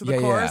when we get to the Yeah,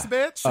 chorus,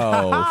 yeah. bitch.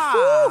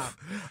 Oh,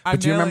 I'm But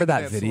do you remember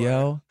nailing that this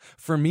video? one.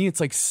 For me, it's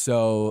like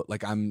so.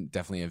 Like I'm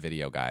definitely a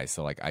video guy,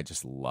 so like I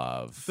just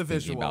love The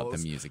thinking about visuals. the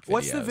music videos.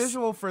 What's the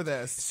visual for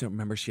this? So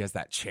remember, she has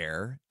that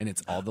chair, and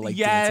it's all the like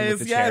Yes, dancing with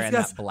the yes, chair and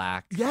yes. that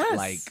black Yes.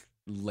 like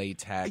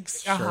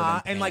latex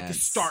shirt And like a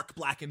pants. stark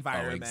black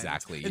environment.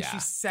 exactly, And yeah.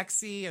 she's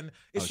sexy. And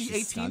is Oh, she she's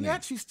 18 stunning.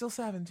 yet? She's still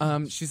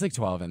 17. She's like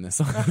 12 in this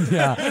song.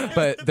 Yeah,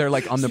 but they're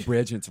like on the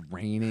bridge and it's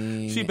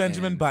raining. She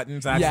Benjamin and-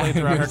 Buttons actually Yeah,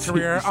 throughout her she-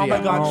 career. she- Oh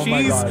my god, oh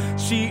my God.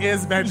 she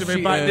is Benjamin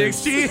She Buttoning.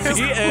 is. She is.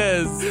 She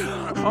is.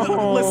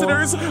 Oh.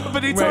 Listeners,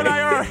 Benito and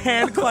I are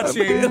hand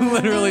clutching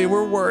Literally,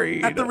 we're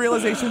worried at the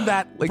realization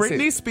that Like, Britney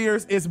say-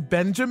 Spears is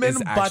Benjamin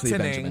It's actually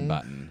Buttoning. Benjamin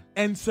Button.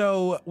 And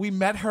so we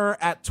met her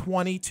at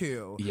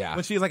 22. Yeah.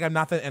 When she was like, I'm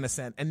not that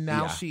innocent. And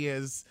now Yeah. she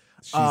is.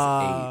 She's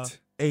 8.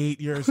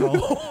 8 years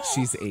old.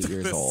 She's 8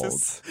 years This old.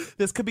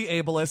 this could be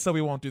ableist, so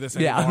we won't do this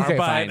Yeah, anymore. okay,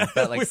 but fine.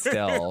 But, like, we're-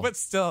 still. But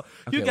still,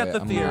 you Okay, get wait,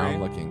 the I'm theory. now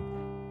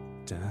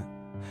looking. Duh.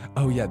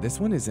 Oh yeah, this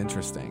one is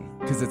interesting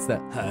because it's the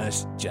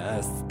hush,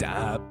 just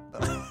stop.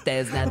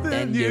 There's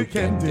nothing you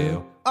can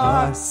do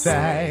or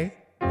say,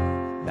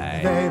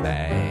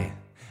 baby.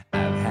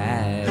 I've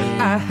had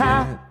I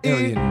had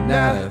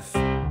enough.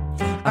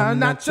 I'm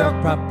not your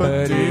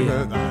property.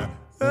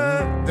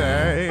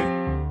 Day,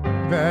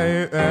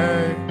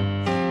 baby.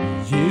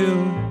 You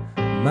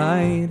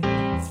might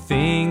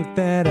think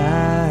that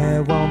I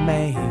won't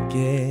make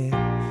it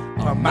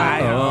on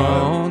my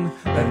own,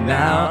 but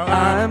now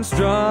I'm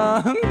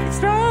strong,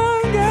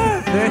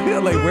 stronger.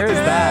 Like, where's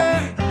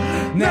that?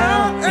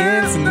 Now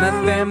it's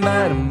nothing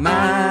but a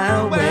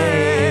mile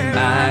away.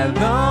 My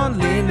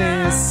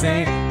loneliness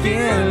ain't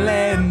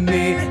killing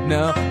me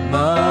no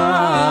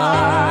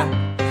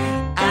more.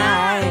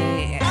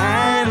 I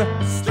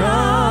am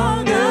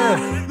stronger.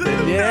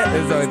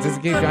 Yeah, so it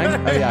just keep going.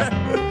 Oh yeah.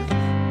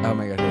 Oh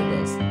my god, here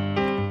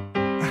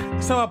it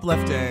goes. So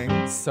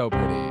uplifting. So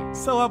pretty.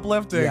 So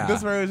uplifting. Yeah.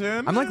 This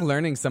version. I'm like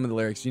learning some of the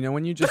lyrics. You know,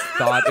 when you just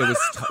thought it was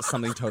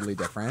something totally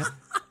different.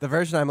 The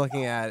version I'm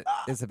looking at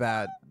is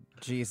about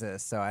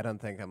Jesus, so I don't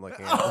think I'm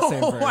looking at the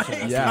same Oh my version.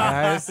 as you Yeah.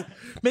 guys.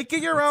 Make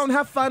it your own.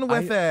 Have fun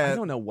with I it.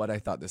 don't know what I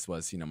thought this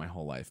was, my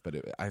whole life, but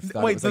I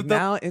thought Wait, it was like, the-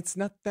 now it's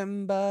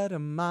nothing but a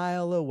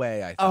mile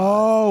away. I thought.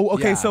 Oh,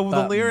 okay. Yeah, So the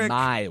but lyric.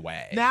 my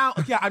way. Now,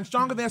 yeah, I'm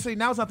stronger than yesterday.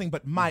 Now it's nothing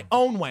but my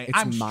own way. It's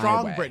I'm my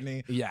strong, way.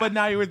 Brittany. Yeah. But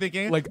now you were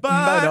thinking, Like, but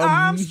but,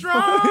 I'm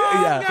stronger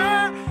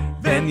Yeah. than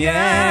Then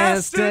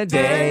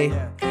yesterday,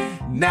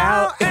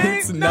 now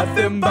it's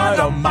nothing but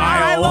a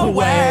mile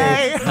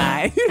away.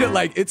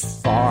 Like, it's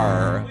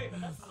far. Wait,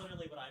 but that's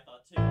literally what I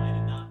thought too. I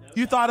did not know.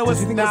 You that. thought it was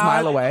Did you think it was not-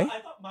 mile away? I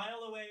thought mile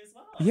away as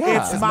well.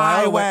 Yeah. It's Is my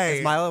Mile way.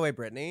 Is Mile Away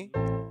Britney?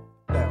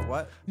 No,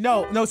 what?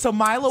 No. So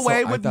mile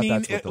away I would thought mean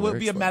that's what it the would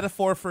be a lyrics were.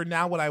 metaphor for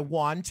now. What I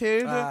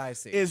wanted I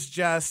see. is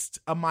just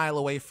a mile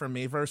away from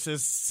me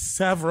versus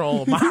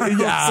several miles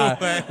Yeah,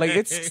 away. like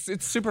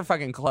it's super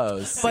fucking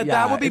close. But Yeah,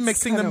 that would be it's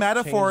mixing the kind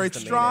of- metaphor. changes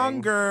It's the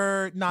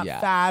stronger, not Yeah.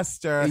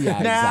 faster.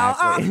 Yeah, Now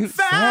exactly. I'm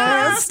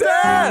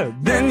faster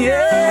than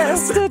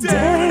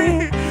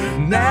yesterday.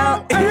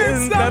 Now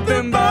it's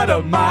nothing but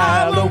a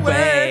mile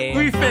away.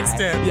 We fixed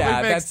it.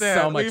 Yeah, we fixed that's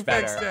so it. much we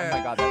better. Fixed it. Oh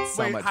my God, that's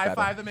so Wait, much high better.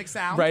 five that makes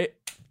sound. Right?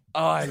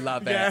 Oh, I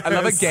love it. I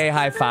love a Yes. gay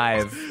high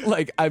five.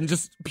 Like, I'm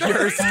just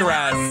pure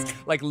stress.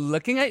 Like,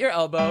 looking at your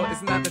elbow.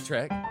 Isn't that the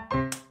trick?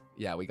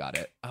 Yeah, we got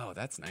it. Oh,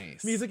 that's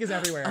nice. Music is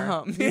everywhere.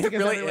 It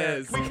really everywhere.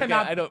 is. We Okay,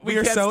 cannot. we we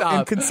are can't so stop.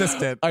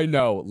 inconsistent. I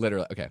know,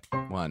 literally. Okay,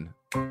 one.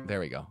 There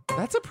we go.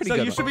 That's a pretty So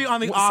good you one. should be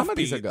on the Some of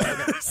these are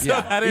offbeat. good. So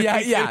that yeah,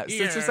 it yeah. makes So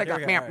it it's just like here.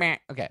 a meh, meh.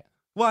 Okay.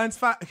 Well, it's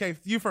fine. Okay,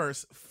 you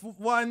first.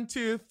 1,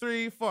 2,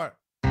 3, 4.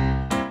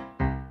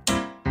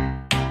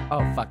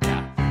 Oh, fuck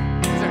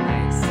yeah. These are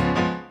nice.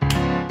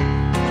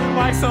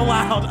 Why so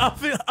loud? Up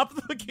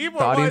the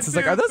keyboard. The audience 1, is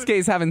like, 2, are those 3.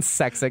 gays having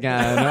sex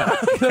again?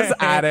 Those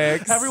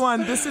addicts.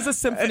 Everyone, this is a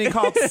symphony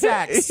called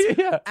Sex.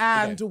 Yeah.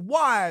 And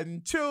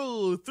 1,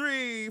 2,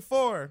 3,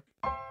 4.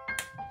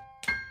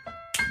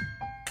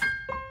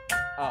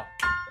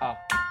 Oh.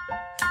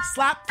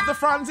 Slap the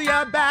front of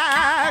your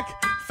back.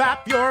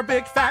 Flap your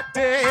big fat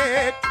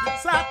dick.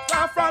 Slap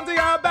the front of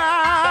your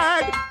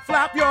back.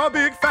 Flap your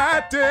big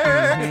fat dick.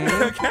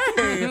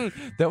 Okay.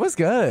 That was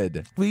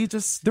good. We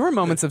just. There were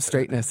moments of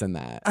straightness in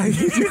that.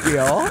 Did you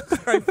feel?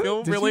 I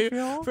feel Did really, you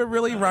feel? feel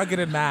really rugged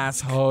and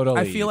masked. Totally,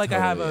 I feel like I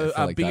have totally.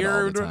 I a feel like that all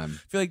the beard. time. I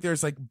feel like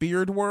there's like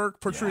beard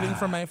work protruding Yeah.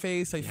 from my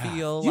face. I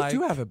feel You like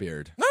do have a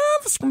beard.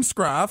 from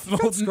Scruff.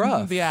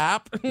 Scruff. The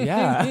app.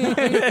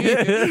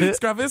 Yeah.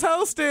 Scruff is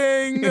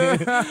hosting.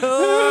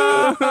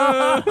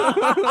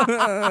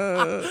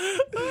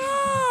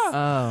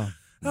 Oh.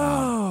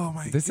 Oh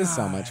my god. This is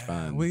so much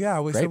fun. Well,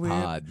 yeah, Great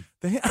pod.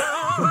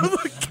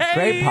 Okay.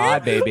 Great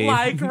pod, baby.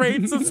 Like,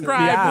 rate,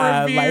 subscribe,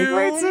 Yeah, review.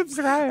 like, rate,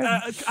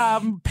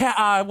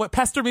 subscribe. What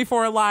pester me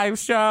for a live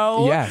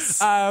show? Yes.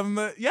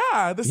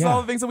 Yeah. This is Yeah.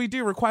 all the things that we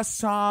do. Request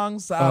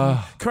songs.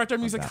 Correct our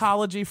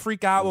musicology.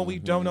 Freak out when we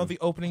don't know the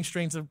opening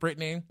strains of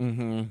Britney.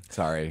 Mm-hmm.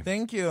 Sorry.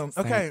 Thank you.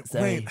 Okay,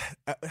 Sorry. wait.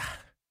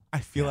 I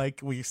feel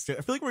like we're just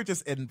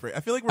in Britney. I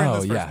feel like we're in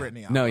this yeah. first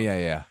Britney album. No,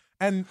 yeah.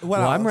 And what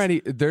Well, else? I'm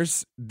ready.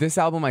 There's this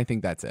album. I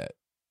think that's it.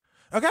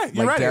 Okay,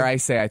 you're Like, ready. dare I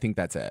say, I think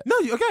that's it. No,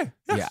 okay.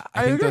 Yes, Yeah,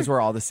 I think agree. those were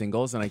all the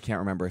singles, and I can't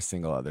remember a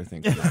single other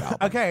thing from this album.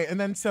 Okay, and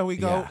then so we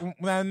go Yeah.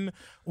 then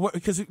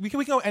because we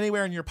can go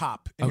anywhere in your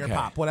pop, Okay.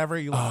 whatever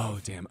you love. Oh,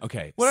 damn.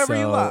 Okay. Whatever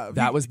you so love.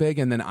 That was big,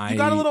 and then I You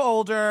got a little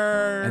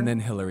older, and then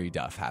Hillary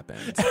Duff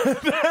happened.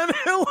 then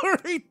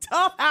Hillary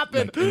Duff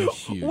happened. Like, in a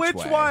huge Which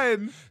way.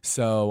 one?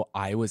 So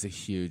I was a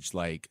huge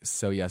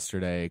So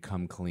Yesterday,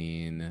 Come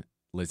Clean,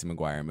 Lizzie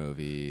McGuire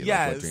movie, like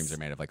Yes. What Dreams Are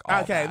Made of, like all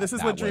Okay, that. this is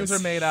That what dreams was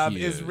are made of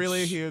is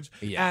really huge.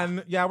 Yeah.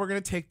 And yeah, we're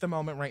gonna take the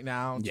moment right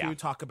now to Yeah.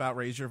 talk about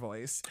Raise Your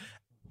Voice.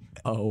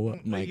 Oh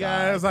my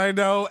Yes, god. I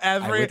know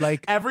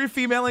every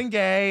female and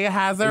gay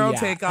has their own Yeah.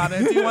 take on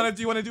it. Do you want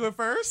to do it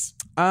first?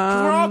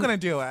 'Cause we're all gonna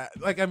do it.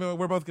 Like, I mean,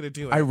 we're both gonna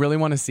do it. I really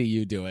want to see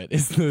you do it.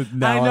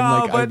 Now I know,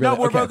 I'm like, but no, really,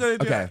 we're okay, both gonna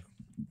do okay. it.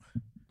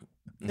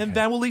 And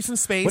then we'll leave some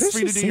space What does for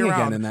you she to do sing your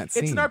again own. in that It's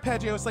an scene?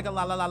 arpeggio. It's like a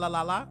la la la la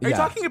la la. Are you Yeah.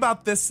 talking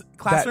about this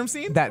classroom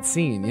scene? That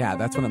scene, yeah,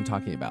 that's what I'm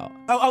talking about.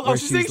 Oh, Where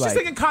she's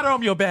singing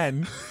Caromeo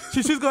Ben.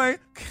 She's going.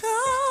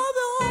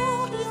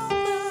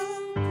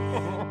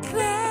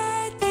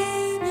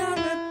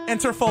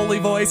 Enter Foley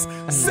voice.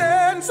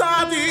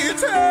 Senza di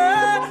te.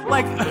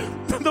 Like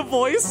the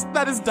voice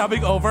that is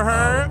dubbing over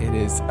her. It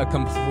is a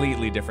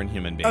completely different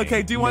human being.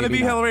 Okay, do you want to Maybe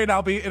be not. Hillary and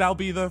I'll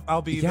be the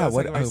Yeah,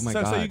 what- second voice. oh my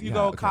so God, you yeah,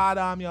 go okay.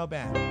 Caromeo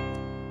Ben.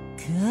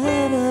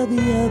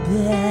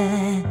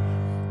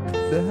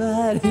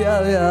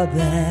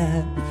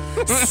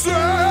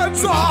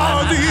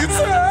 Senza di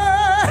te.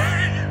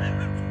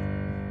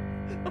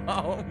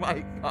 Oh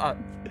my god.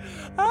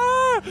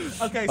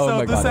 Okay, Oh so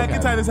my the God, second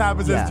okay. time this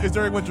happens Yeah. is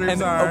during What Dreams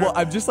And Are. well,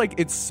 I'm just like,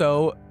 it's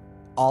so.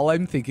 All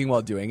I'm thinking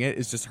while doing it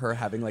is just her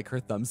having like her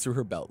thumbs through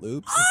her belt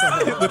loops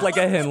with like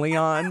a Henley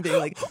on, being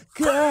like,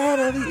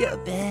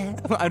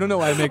 I don't know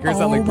why I make her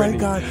sound like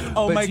Britney.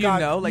 Oh But my do god. You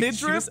know, like, midriff,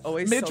 she was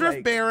always so, midriff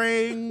like,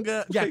 bearing,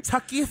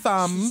 tucky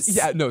thumbs.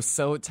 Yeah, no,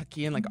 so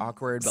tucky and like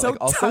awkward, but So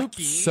like also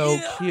tucky. so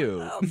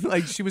cute.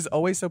 Like she was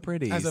always so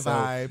pretty. As a so,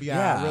 vibe,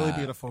 yeah, really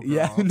beautiful girl.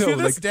 Yeah, no, to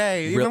this like,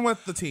 day, real- even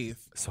with the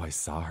teeth. So I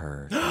saw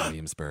her in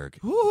Williamsburg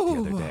the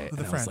Ooh, other day, the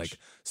and I French. was like,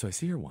 so I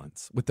see her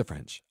once with the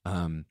French,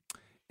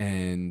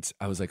 and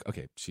I was like,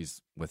 okay,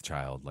 she's with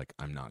child, like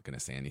I'm not gonna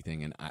say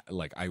anything, and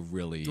I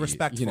really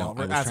Respectful, you know,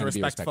 I was as a trying to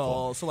be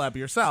respectful celeb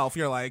yourself,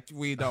 you're like,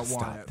 we don't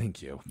Stop, want it.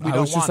 thank you. We I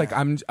don't was just want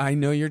like, I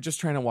know you're just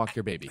trying to walk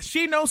your baby.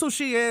 She knows who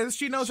she is.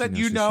 She knows She that knows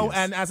you who know, she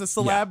is. and as a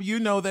celeb, you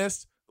know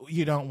this.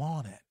 You don't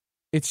want it.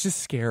 It's just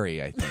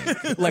scary, I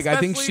think. Like, I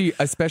think she,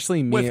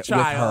 especially me with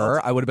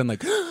her, I would have been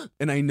like,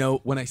 and I know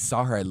when I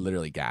saw her, I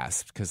literally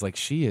gasped because, like,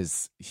 she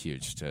is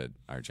huge to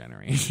our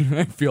generation.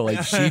 I feel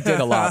like she did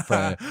a lot for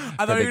I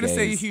thought you were going to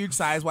say huge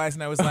size-wise,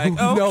 and I was like,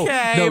 no,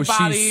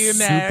 body she's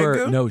and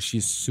super, egg. no,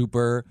 she's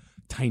super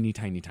tiny.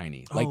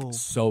 Like,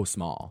 so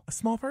small. A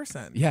small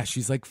person. Yeah,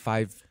 she's like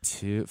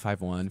 5'2",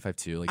 5'1",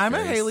 5'2". Like, I'm a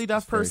very- Haley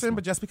Duff very person, small.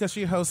 but just because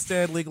she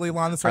hosted Legally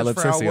Blonde: The Search Our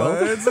lips for are Elle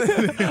sealed? Woods,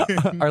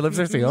 Our lips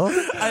are sealed?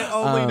 I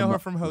only know her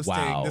from hosting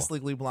wow. this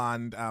Legally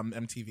Blonde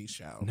MTV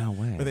show. No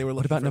way. Where they were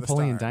What looking about for the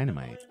Napoleon star.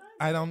 Dynamite?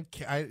 I don't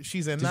care.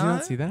 She's in Did that. you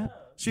not see that?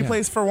 She Yeah.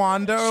 plays for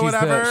Wanda or She's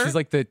whatever. she's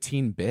like the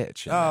teen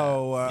bitch. in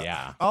that.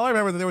 Yeah. All I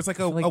remember, there was like a,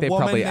 feel like a they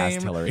woman probably asked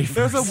named. Hillary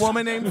There's a first.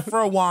 woman named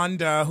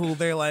Frawanda who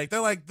they're like,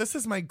 this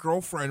is my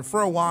girlfriend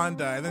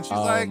Frawanda, and then she's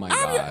Oh like, my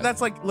 "Ah, yeah." God.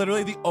 That's like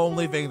literally the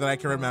only thing that I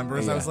can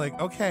remember. So I Yeah. was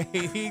like,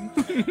 okay,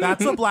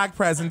 that's a black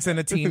presence in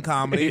a teen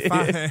comedy.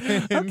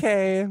 Fine.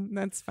 Okay,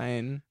 that's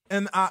fine.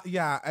 And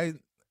yeah, I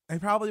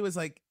probably was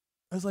like,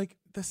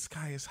 this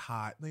guy is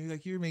hot.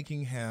 Like you're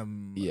making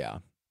him Yeah.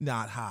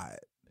 not hot.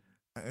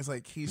 It's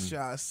like he's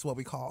just what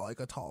we call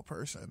like a tall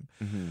person,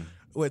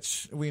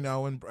 which we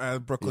know in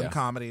Brooklyn Yeah.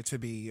 comedy to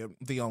be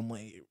the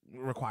only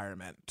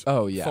requirement.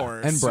 Oh yeah, for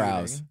and suiting.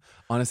 brows.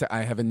 Honestly,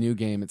 I have a new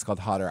game. It's called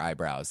Hot or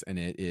Eyebrows, and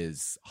it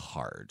is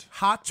hard.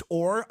 Hot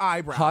or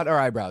eyebrow. Hot or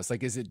eyebrows?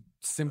 Like, is it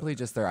simply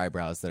just their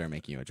eyebrows that are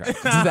making you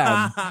attracted to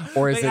them,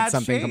 or is They it add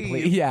something shade.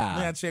 complete? They Yeah,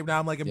 had shape. Now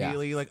I'm like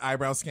immediately like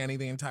eyebrow scanning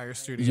the entire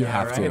studio. you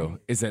have right? to.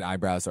 Is it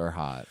eyebrows or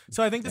hot?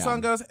 So I think the Yeah.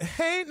 song goes,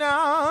 hey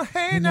now,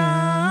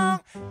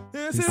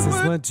 this is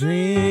what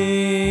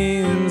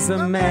dreams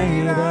are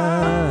made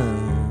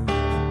of.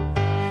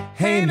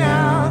 Hey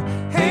now,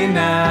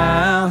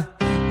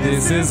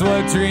 this is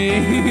what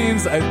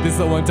dreams. This is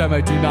the one time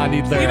I do not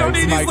need lyrics. You don't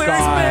need My these lyrics,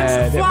 God,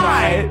 bitch.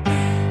 Fly. right?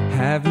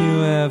 Have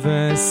you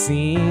ever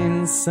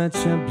seen such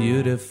a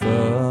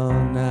beautiful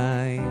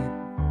night?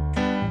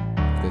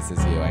 This is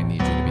you. I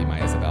need you to be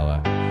my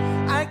Isabella.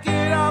 I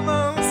could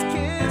almost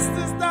kiss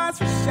the stars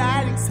for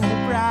shining so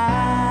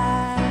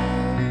bright.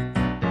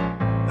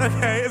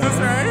 Okay, is this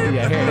right?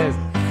 Yeah, here it is.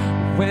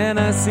 When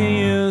I see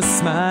you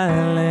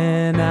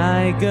smiling,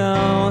 I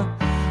go,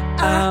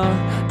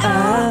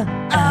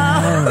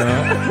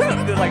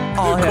 They're like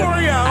all him.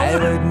 Choreo. I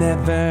would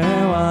never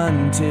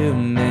want to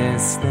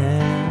miss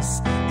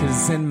this,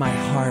 'cause in my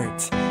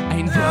heart,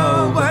 I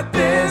know what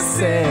this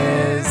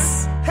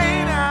is.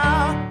 Hey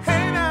now,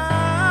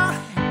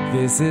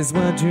 This is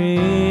what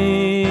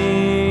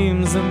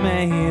dreams are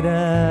made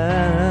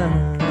of.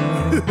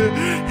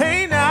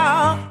 hey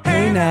now,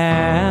 Hey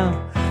now,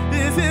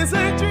 this is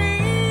a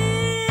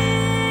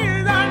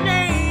dream I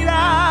made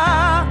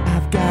of.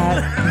 I've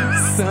got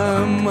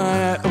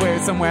somewhere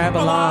I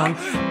belong.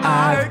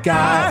 I've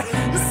got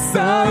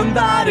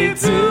somebody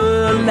to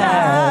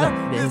love.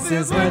 This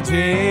is what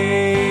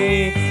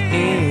dreams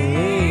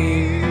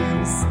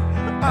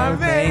are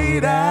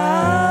made of.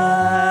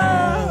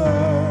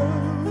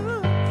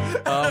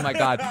 Oh my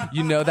God.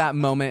 You know that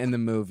moment in the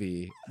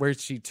movie where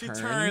she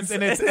turns?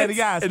 and it's and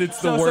yes, and it's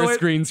the So worst it-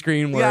 green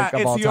screen work Yeah,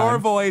 of all it's your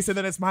time. voice and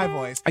then it's my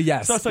voice.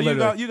 Yes. So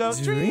literally. you go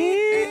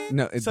dream.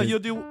 No, So you'll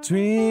do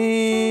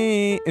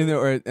dream,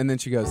 and then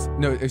she goes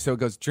no. So it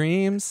goes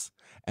dreams,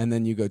 and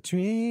then you go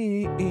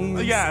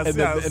dreams. Yes, and,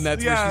 then, yes, and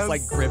that's where yes. she's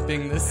like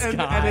gripping the sky.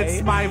 and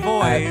it's my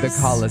voice. At the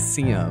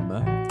Coliseum.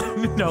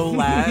 no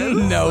less.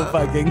 No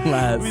fucking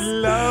less. We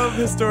love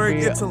historic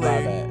We Italy.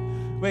 love it.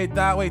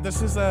 Wait,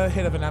 this is a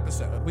hit of an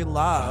episode. We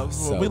love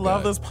so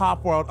love good. this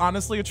pop world.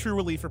 Honestly, a true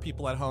relief for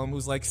people at home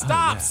who's like,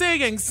 stop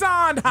singing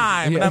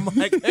Sondheim. Yeah. And I'm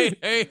like,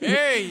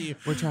 hey.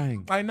 We're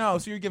trying. I know.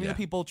 So you're giving Yeah. the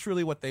people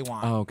truly what they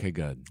want. Oh, okay,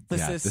 good. This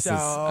yeah, is this is.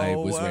 I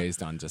was so-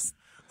 raised on just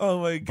Oh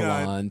my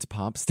God. blonde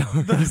pop stars.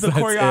 The That's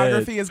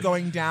choreography it. is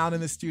going down in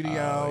the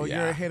studio. Oh,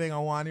 yeah. You're hitting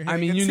a one. You're I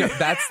hitting mean, a you know,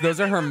 two.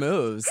 those are her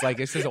moves. Like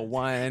it's just a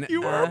one.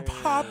 You were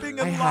popping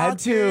and I locking. had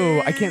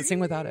to. I can't sing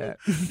without it.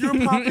 You're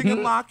popping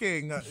and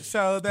locking.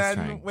 So then,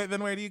 trying.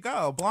 then where do you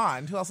go?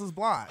 Blonde. Who else is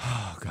blonde?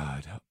 Oh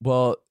God.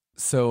 Well,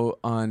 so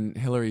on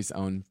Hillary's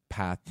own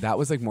path, that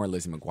was like more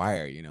Lizzie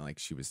McGuire. You know, like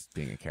she was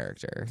being a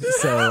character.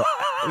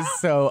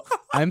 So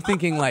I'm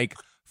thinking like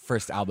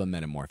first album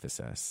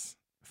Metamorphosis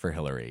for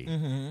Hillary,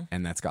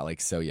 and that's got like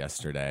So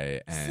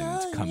Yesterday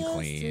and So Come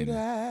Clean.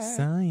 Yesterday.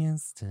 So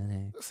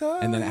Yesterday.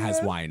 And then it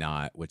has Why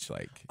Not, which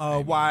like Oh, I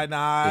mean, why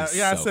not? it's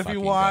Yes, so if you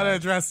fucking want to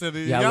good. dress it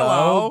in yellow,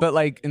 yellow. but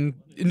like you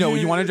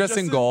want to dress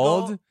in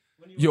gold.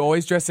 You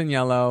always dress in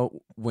yellow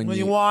when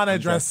you wanna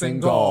dress in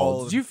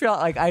gold. Do you feel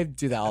like I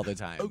do that all the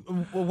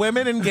time?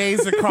 Women and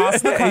gays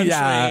across the country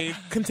Yeah.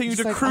 continue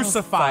Just to like, oh,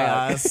 crucify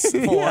fuck. us for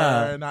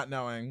Yeah. not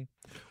knowing.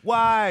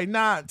 Why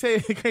not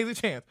take a crazy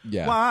chance?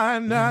 Yeah. Why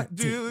not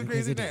do the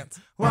crazy dance?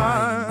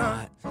 Why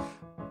not?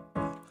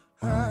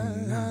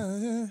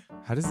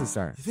 How does this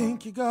start?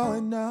 Think you're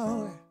going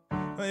nowhere.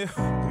 Oh yeah.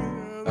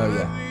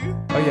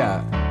 Oh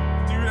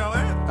yeah. Do you know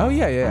it? Oh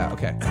yeah.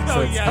 Okay.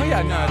 So it's,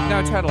 yeah, you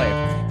know. No, try to lay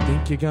it.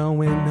 Think you're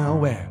going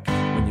nowhere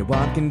when you're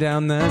walking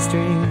down the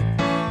street.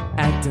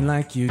 Act acting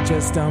like you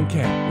just don't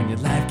care when your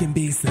life can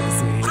be so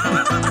sweet.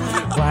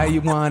 Why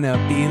you wanna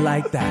be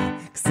like that?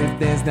 'Cause if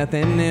there's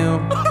nothing new,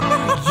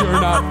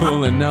 you're not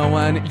fooling no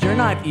one. You're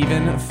not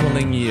even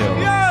fooling you.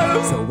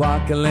 So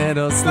walk a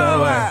little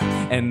slower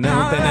and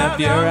open up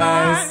your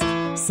eyes.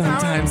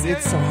 Sometimes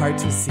it's so hard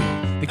to see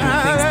the good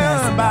things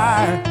passing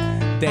by.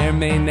 There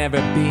may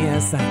never be a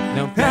sign,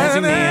 no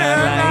flashing neon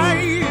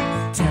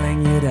light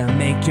telling you to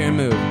make your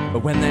move,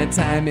 but when the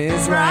time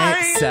is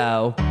right,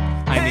 so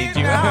I need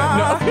you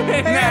now.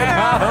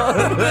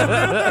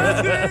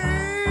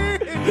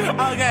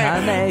 Okay.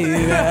 I made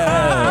it.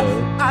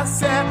 I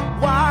said,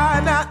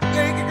 why not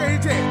take a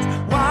great chance?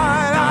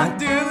 Why not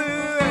do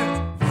this?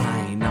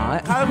 Why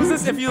not? How was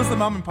this if you lose the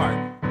moment part?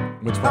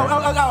 Which Oh,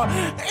 part?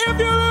 If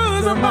you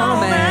lose a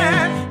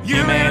moment,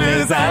 you may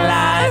lose a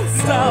lot.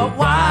 So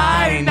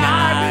why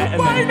not?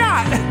 Why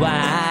not?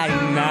 Why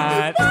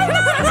not?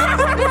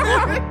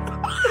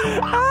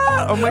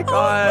 Oh my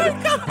god.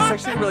 It's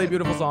actually a really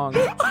beautiful song.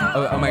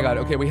 Oh my god.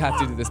 Okay, we have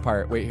to do this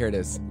part. Wait, here it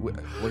is.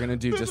 We're gonna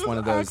do just one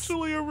of those.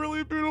 Actually, a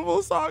really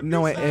beautiful song.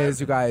 No, it is,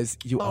 you guys.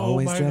 You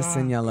always my dress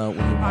in God. yellow when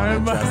you want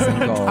I'm to dress in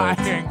gold.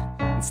 dying.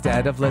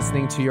 Instead of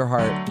listening to your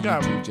heart, Yeah.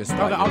 you do just.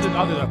 I'll do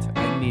that.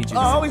 I need you. To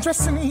Always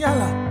dressing in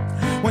yellow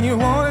when you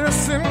want to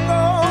dress in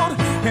gold.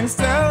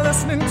 Instead of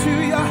listening to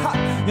your heart,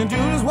 you do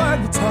just what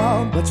you're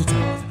told. What you're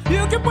told.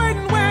 You keep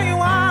waiting where you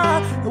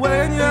are,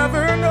 when you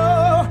never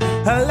know.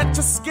 Let's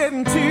just get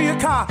into your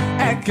car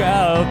and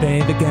go,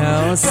 baby,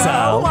 go.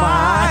 So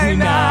why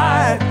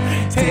not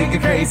take a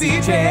crazy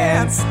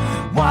chance?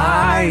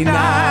 Why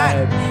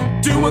not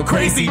do a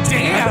crazy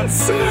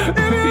dance? If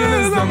you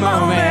lose the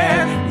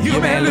moment, you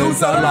may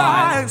lose a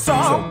lot. So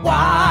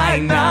why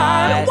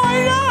not?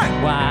 Why not?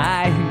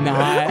 Why not?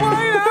 Why not?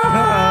 Why not?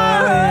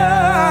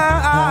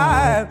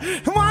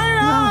 Why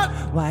not?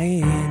 Why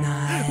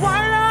not?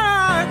 Why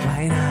not?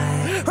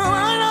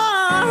 Why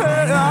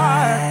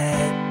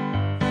not?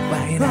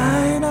 Why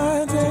Why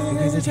not take a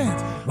crazy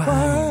chance?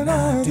 Why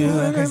not do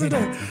a crazy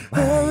dance?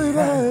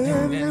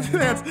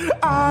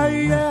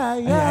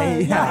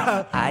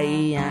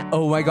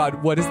 Oh my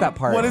god, what is that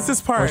part? What is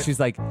this part? Where she's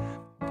like,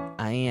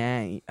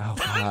 oh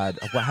god,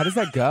 how does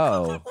that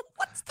go?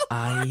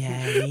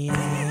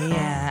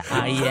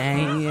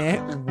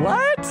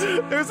 What?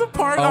 There's a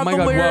part Oh on my the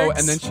god, lyrics. whoa,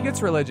 and then she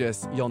gets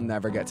religious. You'll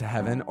never get to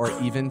heaven or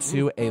even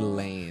to a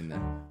lane.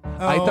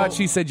 I thought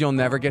she said you'll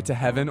never get to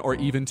heaven or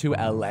even to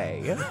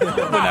LA.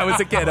 When I was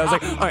a kid, I was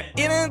like, all right,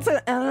 even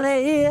to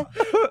LA.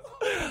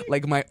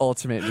 Like my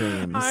ultimate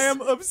dreams. I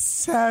am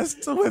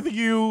obsessed with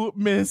you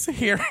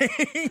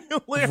mishearing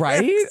lyrics.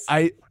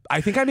 Right?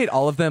 I think I made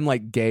all of them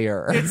like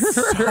gayer. It's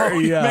so,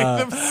 you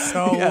make them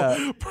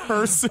so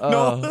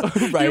personal.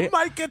 Right? You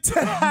might get to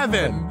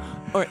heaven.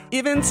 Or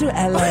even to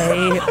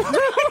LA.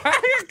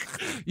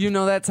 You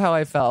know, that's how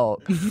I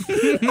felt.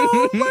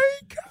 Oh my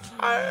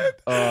God.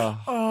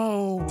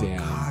 Oh, damn.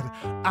 God.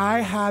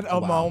 I had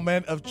a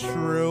moment of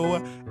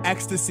true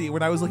ecstasy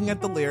when I was looking at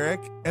the lyric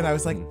and I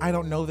was like, I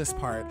don't know this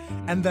part.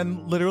 And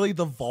then literally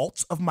the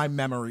vault of my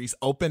memories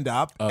opened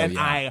up and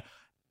yeah. I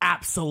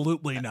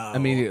absolutely know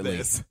Immediately.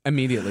 this.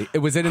 Immediately.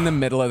 Was it in the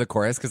middle of the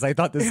chorus? Because I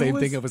thought the same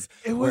thing. It was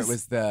where it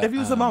was the. if you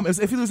lose a moment. It was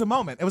if you lose a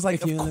moment. It was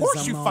like, If you of lose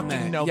course a you moment.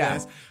 fucking know Yeah.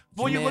 this.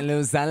 But You when may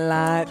lose a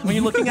lot.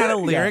 you're looking at a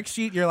lyric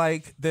sheet, you're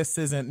like, this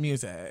isn't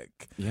music.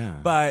 Yeah.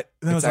 But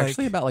then I was It's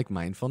actually like, about like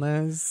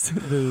mindfulness,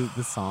 the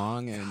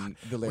song, and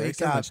the lyrics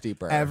wake are up much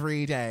deeper.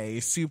 every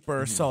day,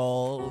 super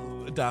soul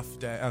duff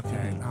day.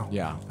 Okay. Oh,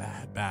 Yeah.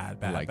 bad.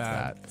 I like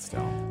that still.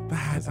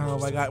 Bad. Oh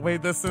my God.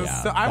 Wait, this is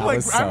Yeah, so, I'm that like,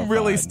 was so I'm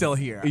really fun. still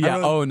here. Yeah.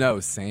 I'm really- Oh no,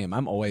 same.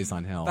 I'm always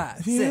on hill.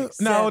 5, You- 6,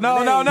 no, 7,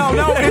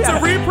 no. 8. It's a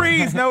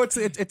reprise. No, it's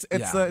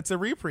Yeah. it's a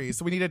reprise.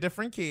 So we need a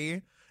different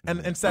key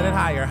and set it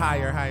higher.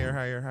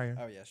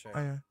 Oh yeah, sure.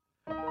 Higher.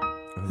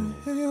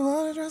 If you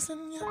wanna dress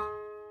in yellow,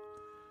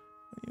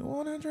 you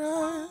wanna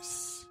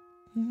dress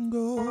in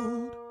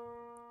gold.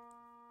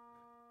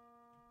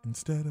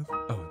 Instead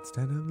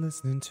of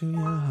listening to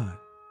your heart,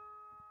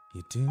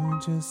 you do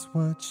just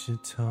what you're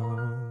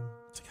told.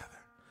 together.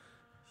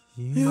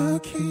 You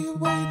keep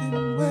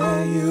waiting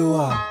where you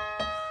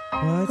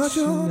are, but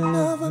you'll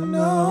never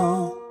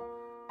know.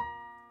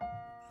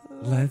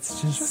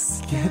 Let's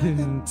just get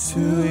into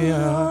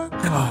your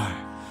car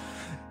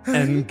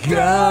and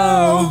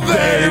go,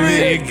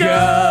 baby,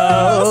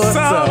 go.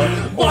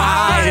 So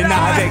why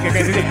not take a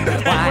crazy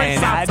dance? Why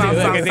not do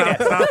a crazy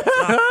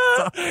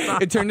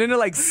dance? It turned into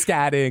like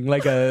scatting,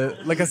 like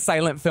a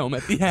silent film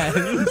at the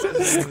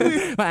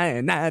end. Why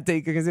not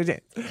take a crazy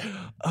dance?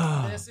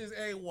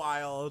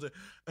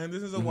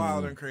 This is a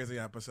wild and crazy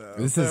episode.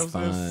 This is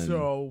fun.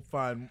 so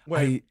fun.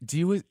 Wait, Do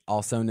you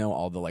also know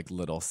all the like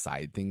little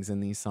side things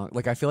in these songs?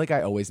 Like I feel like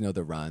I always know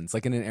the runs.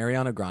 Like in an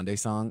Ariana Grande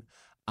song,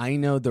 I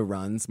know the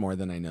runs more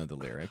than I know the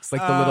lyrics.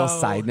 Like the little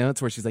side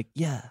notes where she's like,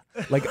 yeah.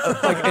 Like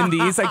in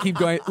these, I keep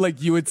going,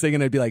 like you would sing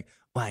and I'd be like,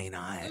 why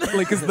not?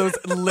 Like, because those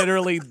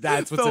literally,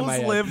 that's what's in my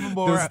head. those live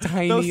more. Those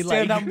tiny, those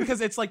stand like, out because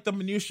it's like the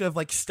minutia of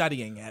like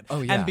studying it.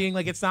 Oh, yeah. And being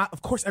like, it's not,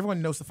 of course,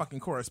 everyone knows the fucking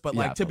chorus, but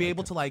like Yeah, to but, be like,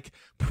 able to like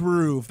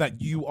prove that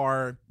you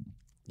are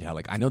Yeah,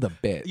 like I know the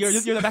bits. You're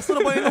the best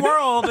little boy in the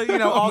world. You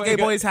know, all gay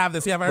God. boys have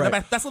this. Yeah, right.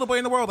 The best little boy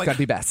in the world. Like, Gotta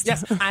be best.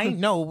 Yes, I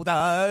know.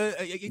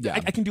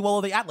 I can do all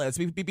of the atlas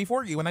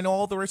before you, and I know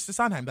all the words to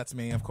Sondheim. That's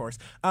me, of course.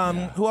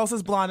 Who else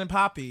is blonde and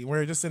poppy?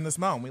 We're just in this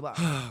moment. We love.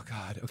 Oh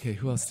God. Okay,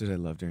 who else did I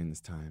love during this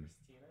time?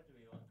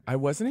 I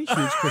wasn't a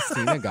huge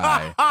Christina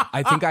guy.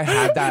 I think I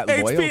had that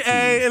loyalty.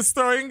 HPA is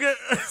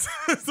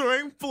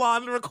throwing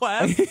blonde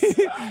requests.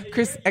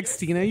 Chris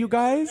Xtina, you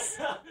guys.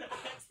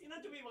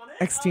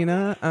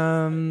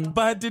 Xtina.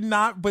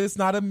 But it's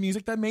not a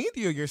music that made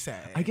you. You're saying?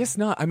 I guess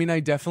not. I mean, I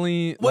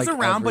definitely was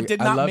around, but did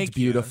not I loved make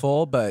you.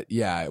 Beautiful, but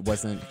yeah, it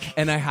wasn't.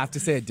 And I have to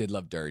say, I did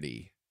love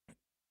Dirty.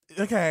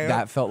 Okay,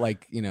 That felt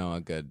like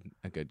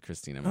a good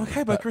Christina moment.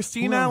 Okay, but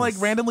Christina like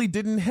randomly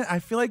didn't hit. I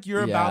feel like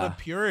you're about a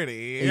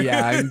purity.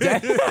 Yeah, I'm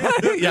dead.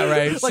 Yeah,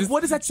 right. Like,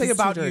 what does that say she's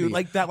about too you? dirty.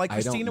 Like that, like I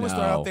don't Christina was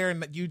thrown know. out there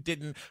and that you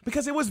didn't,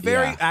 because it was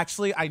very. Yeah.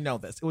 Actually, I know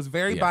this. It was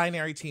very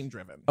binary team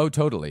driven. Oh,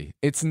 totally.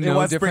 It's no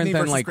was different Britney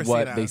than versus like Christina.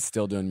 what they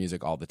still do in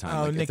music all the time.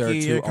 Oh, like, if Nicki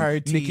there are two,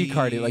 Cardi. Nicki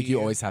Cardi. Like you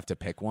always have to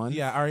pick one.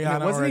 Yeah, And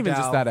Ariana it wasn't or even just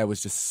Adele. that. I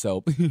was just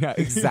so yeah,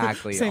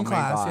 exactly. Same oh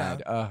class, my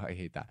God. Oh, I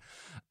hate that.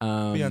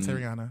 Beyonce,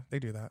 Rihanna, they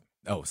do that.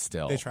 Oh,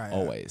 still. They try it.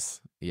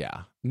 Always.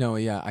 Yeah. No,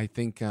 yeah. I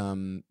think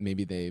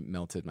maybe they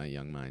melted my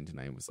young mind and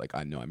I was like,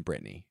 I know I'm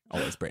Britney.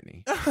 Always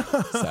Britney.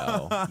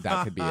 So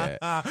that could be it.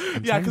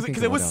 Yeah,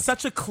 because it was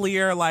such a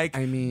clear, like,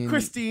 I mean,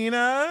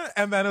 Christina,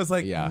 and then it was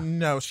like, Yeah.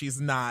 no, she's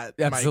not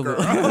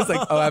Absolutely. my girl. I was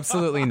like, oh,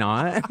 absolutely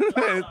not.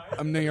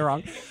 No, you're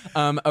wrong.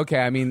 Okay.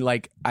 I mean,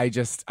 like,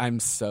 I'm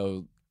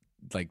so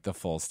like the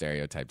full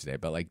stereotype today,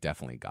 but like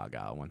definitely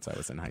Gaga once I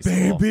was in high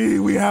school. Baby,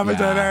 we haven't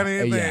done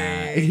anything.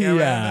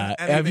 Yeah.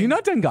 Have you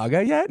not done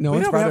Gaga yet? No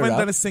one's we brought her haven't up?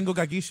 done a single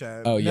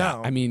Gagisha. Oh yeah,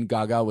 No. I mean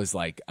Gaga was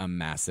like a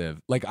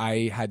massive. Like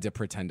I had to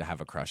pretend to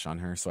have a crush on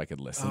her so I could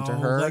listen to Oh,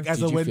 her, like as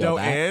Did a you feel window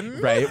that? in?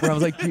 right? Where I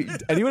was like,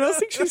 anyone else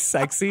think she's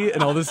sexy?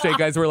 And all the straight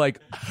guys were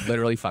like,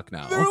 literally, fuck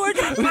no. They were like,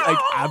 no. like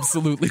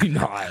absolutely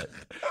not.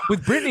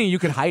 With Britney, you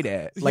could hide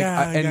it. Like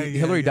Yeah, and yeah,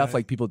 Hillary yeah. Duff,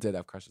 like people did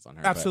have crushes on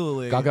her. but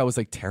Absolutely. Gaga was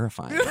like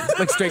terrifying.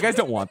 Like straight guys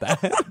don't want that.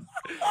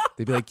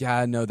 They'd be like,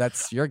 yeah, no,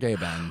 that's you're gay,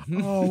 Ben.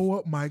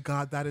 Oh my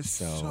God, that is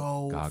So,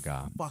 so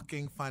Gaga.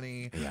 fucking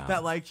funny. Yeah.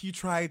 That like you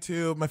try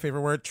to, my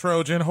favorite word,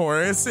 Trojan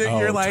horse. Oh,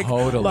 You're like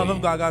totally. love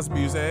of Gaga's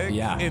music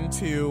Yeah.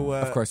 into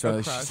Of course, a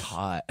really, crush. she's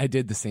hot. I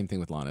did the same thing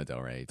with Lana Del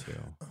Rey too.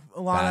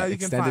 Lana, That you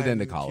can extended find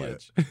into cute.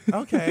 college.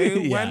 Okay,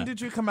 Yeah. when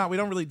did you come out? We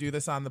don't really do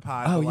this on the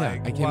pod. Oh but, yeah,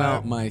 like, I came what-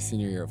 out my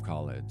senior year of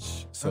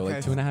college, so Okay.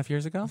 like 2.5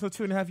 years ago. So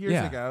 2.5 years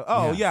Yeah. ago.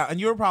 Oh Yeah. yeah, and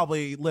you were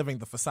probably living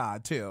the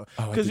facade too,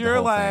 Oh, I because did the you're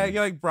whole like thing.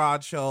 you're like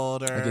broad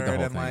shouldered. I did the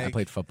whole and thing. Like, I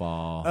played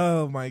football.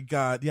 Oh my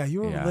God! Yeah,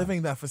 you were Yeah.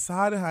 living that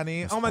facade,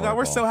 honey. It's Oh my God,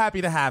 we're horrible. so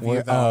happy to have you.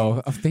 We're-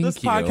 Though. oh, thank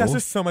this you. podcast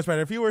is so much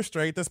better. If you were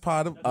straight, this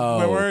pod, Oh,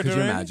 what we're could you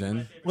doing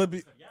imagine? would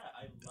be.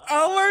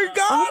 Oh my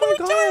God! Oh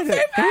my God!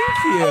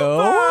 Thank you.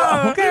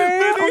 Okay.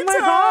 Oh my Benito!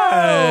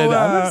 God!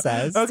 I'm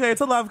obsessed. Okay, it's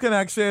a love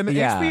connection.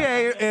 Yeah.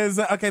 HPA is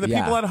okay. The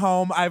Yeah. people at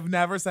home, I've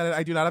never said it.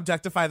 I do not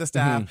objectify the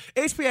staff.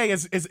 HPA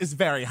is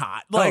very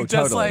hot. Like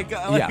just totally.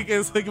 like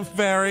it's like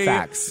very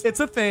Facts. It's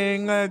a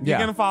thing you Yeah.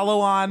 can follow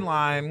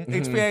online.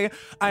 HPA.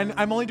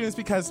 I'm only doing this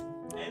because.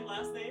 And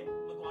last name,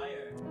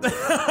 McGuire.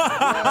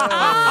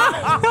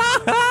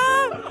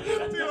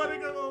 Do you want to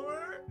come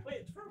over?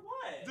 Wait, for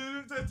what?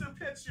 To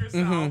pitch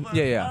yourself.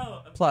 Yeah.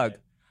 Oh, I'm Plug.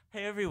 sorry.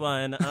 Hey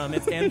everyone,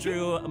 it's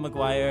Andrew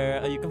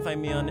McGuire. You can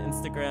find me on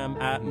Instagram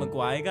at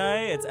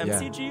McGuire. It's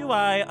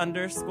MCGUI_guy.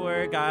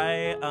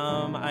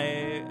 I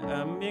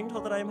am being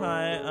told that I'm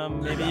high.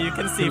 Maybe you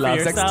can see for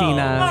Loves yourself.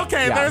 Xtina.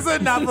 Okay, Yeah. there's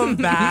enough of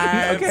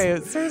that. Okay,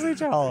 seriously,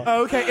 chill.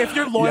 Okay, if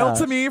you're loyal Yeah.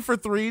 to me for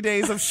 3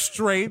 days of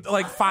straight,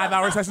 like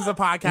 5-hour sessions of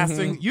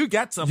podcasting, you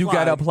get to You plug.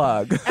 got a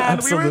plug. And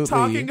Absolutely. we were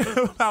talking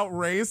about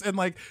race and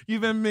like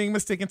you've been being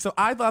mistaken. So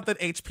I thought that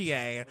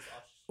HPA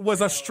was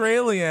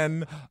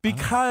Australian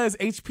because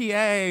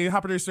HPA,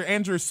 hot producer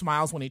Andrew,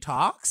 smiles when he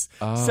talks.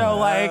 So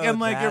like, and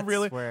like it that's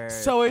really, where-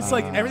 so it's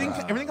like everything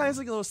kind of has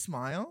like a little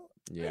smile.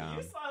 Yeah.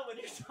 You smile when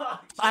you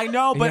talk. I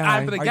know, but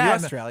Yeah. but Are you again,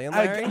 Australian,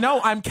 Larry? no,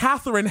 I'm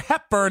Katharine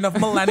Hepburn of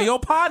Millennial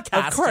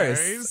Podcasters.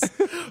 Of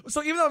course.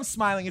 So even though I'm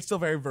smiling, it's still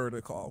very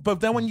vertical. But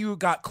then when you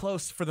got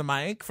close for the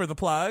mic, for the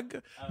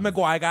plug,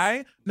 McGuire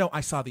guy, no, I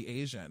saw the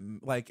Asian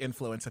like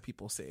influence that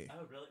people see. Oh,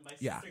 really? My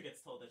sister Yeah.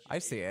 gets told that she I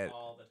see Asian it.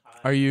 all the time.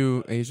 Are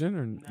you Asian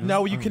or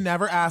No, you can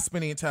never ask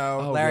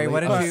Benito. Oh, Larry, really? what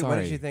did Oh, you what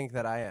sorry. did you think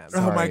that I am?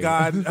 Oh my Sorry.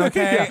 God.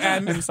 Okay.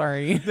 And I'm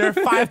sorry. there are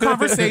 5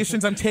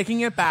 conversations. I'm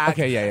taking it back.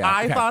 Okay, yeah.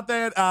 I Okay. thought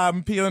that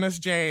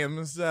pianist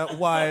James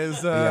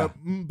was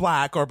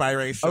black or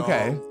biracial.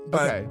 Okay.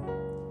 But Okay.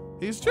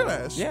 he's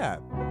Jewish. Yeah.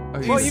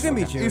 Okay. Well, you can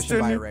be Okay. Jewish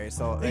Eastern- and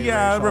biracial.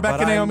 Yeah, biracial, Rebecca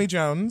but Naomi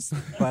Jones.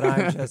 but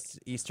I'm just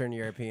Eastern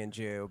European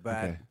Jew. But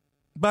Okay.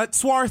 But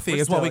swarthy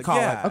is what we call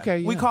it.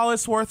 Okay, We yeah. call it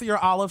swarthy or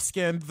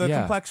olive-skinned, the Yeah.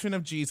 complexion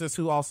of Jesus,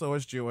 who also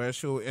is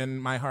Jewish, who in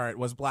my heart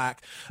was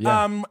black.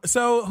 Yeah.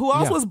 So who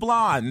else Yeah. was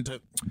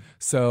blonde?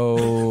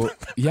 So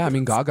yeah, I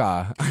mean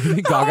Gaga. I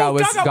think Gaga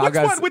was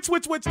Gaga's. Which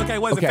one? Which? Okay,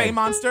 what is it? Okay. Fame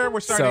Monster?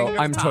 We're starting So at the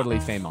I'm top. totally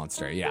Fame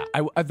Monster. Yeah,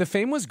 the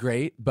Fame was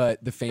great,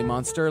 but the Fame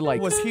Monster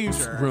like Was huge.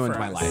 ruined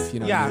my life.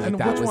 You know, Yeah, what I mean? and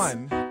Like, that which was,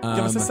 one?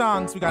 Give us the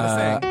songs we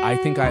gotta sing. I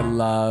think I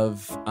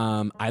love.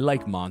 I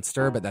like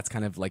Monster, but that's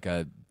kind of like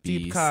a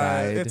Deep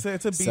cut. B-side. It's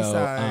a So,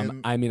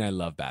 B-side. I mean, I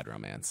love Bad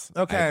Romance.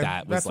 Okay,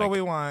 that was that's what like,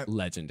 we want.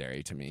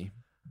 Legendary to me.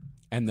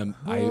 And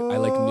I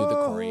like knew the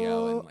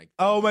choreo and like.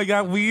 Oh my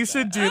god, we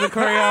should do the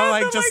choreo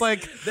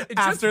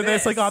after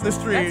this, like on the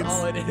streets. That's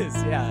all it is.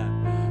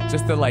 Yeah.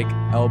 Just the like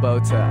elbow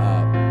to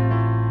up.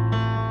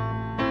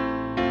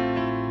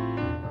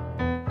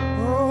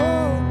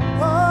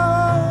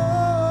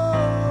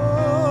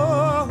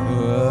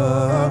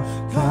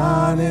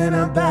 Caught in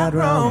a bad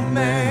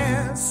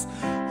romance.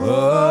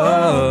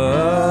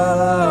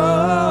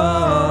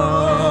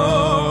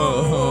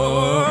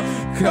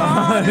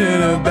 Caught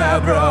in a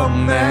bad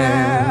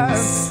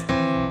romance.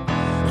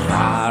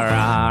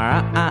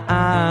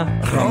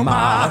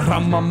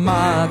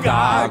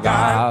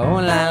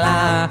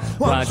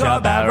 What's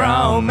your bad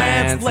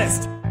romance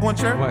list? Want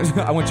your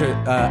I want your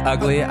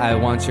ugly. I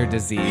want your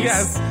disease.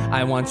 Yes.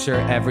 I want your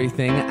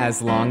everything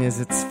as long as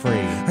it's free.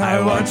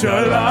 I want your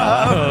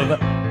love.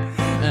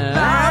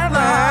 Love,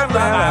 love, love,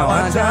 I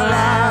want your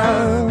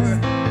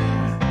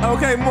love.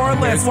 Okay, more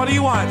list. What do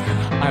you want?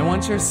 I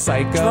want your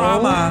psycho.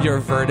 Drama. Your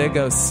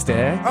vertigo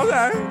stick.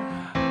 Okay.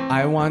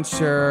 I want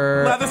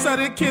your.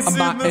 Leather-studded kiss in the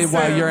While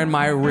sand. you're in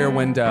my rear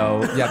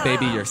window, yeah,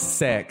 baby, you're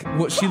sick.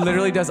 Well, she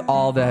literally does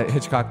all the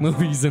Hitchcock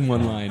movies in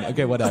one line.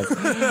 Okay, what else?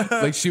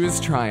 Like she was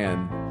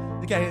trying.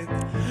 Okay.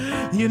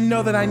 You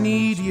know that I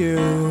need you.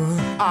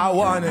 I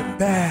want it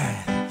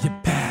bad. You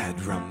bad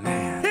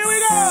romance. Here we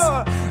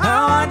go.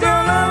 I want your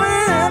love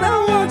and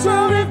I want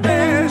your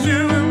revenge.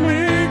 You and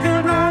me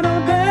can write a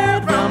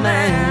bad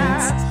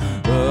romance.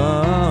 I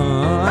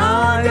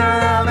want your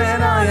love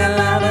and all your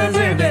love is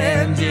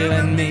revenge. You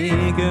and me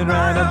could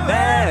write a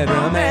bad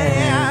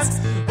romance.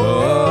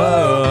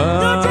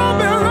 Don't you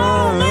be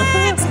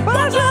romance.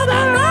 Don't you be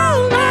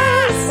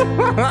romance.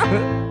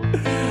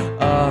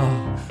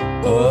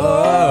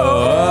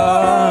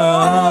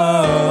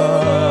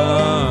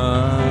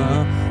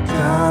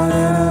 Caught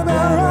in a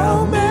bad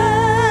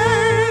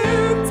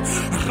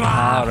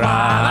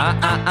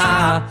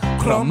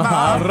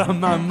romance.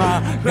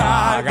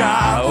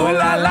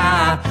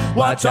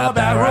 Watch your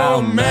bad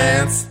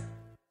romance.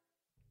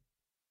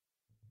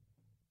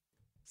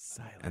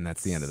 And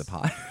that's the end of the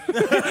pod.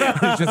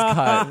 It just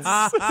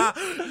cuts.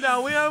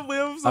 No, we have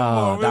some Oh,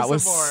 more. We have that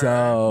was some more.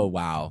 so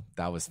wow.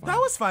 That was fun. That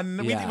was fun.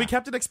 Yeah. We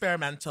kept it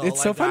experimental.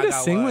 It's so like fun to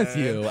Gaga sing with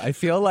would. you. I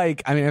feel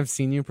like I've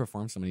seen you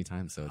perform so many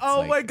times. So it's Oh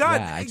like, my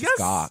god! yeah, I just Yes,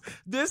 gawk.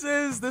 this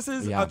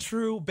is Yeah. a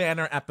true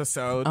banner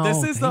episode. Oh,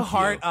 This is the thank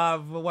heart you.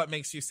 of what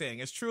makes you sing.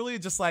 It's truly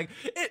just like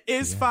it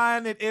is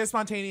fun. It is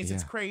spontaneous.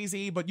 It's Yeah.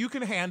 crazy, but you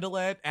can handle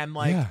it. And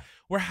like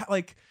Yeah.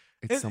 like.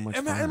 It's so much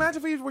fun. Imagine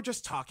if we were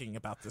just talking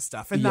about this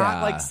stuff and Yeah.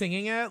 not like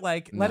singing it,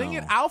 like letting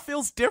it No. out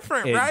feels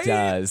different, It right?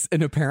 does.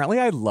 And apparently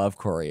I love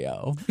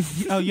choreo.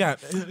 Oh yeah.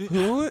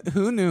 who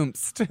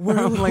noomst?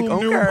 Well, I'm like,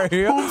 who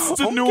okay. noomst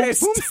Okay,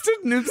 noomst.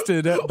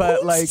 noomsted it.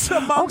 But like,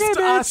 amongst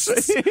okay, us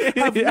bitch.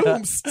 have Yeah.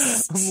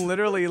 noomst. I'm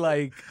literally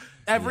like,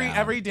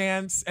 Every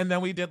dance, and then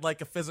we did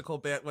like a physical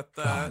bit with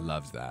the I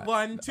loved that.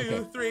 1,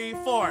 2, 3,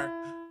 4.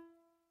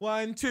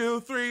 1, 2,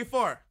 3,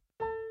 4.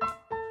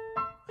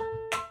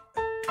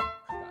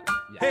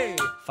 Yeah. Hey,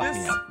 Fuck me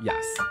this- up.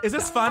 Yes. Is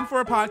this fun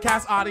for a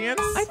podcast audience?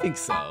 I think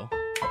so.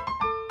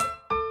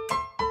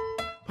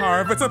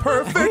 It's a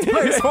perfect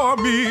place for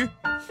me.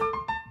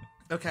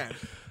 Okay.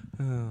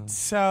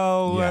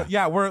 So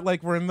Yeah. we're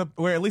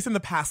at least in the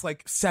past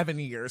like 7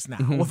 years now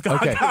with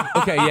Gaga.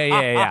 Okay.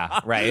 Yeah.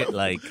 Right.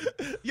 Like,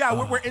 Yeah,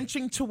 we're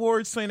inching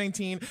towards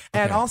 2019,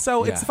 and Okay,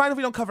 also it's yeah. fine if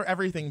we don't cover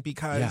everything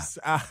because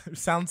it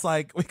sounds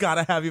like we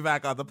gotta have you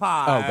back on the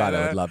pod. oh god,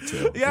 I would love to.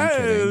 Are you Yes.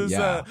 kidding? Yeah.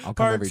 I'll come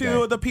Part every 2,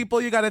 day. the people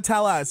you gotta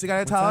tell us. You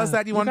gotta tell us up?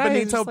 that you You want guys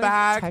Benito just, like,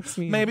 back. text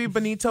me. Maybe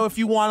Benito, if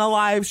you want a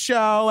live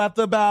show at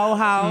the Bell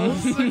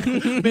House.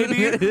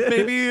 maybe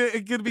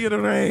it could be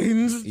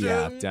arranged.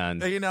 Yeah,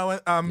 done. You know,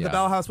 the Yeah.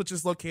 Bell House, which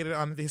is located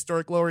on the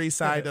historic Lower East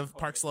Side of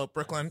Park Slope,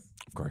 Brooklyn.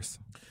 Of course.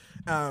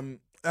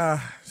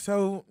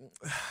 So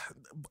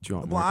Do you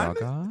want Blonde? more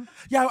Gaga?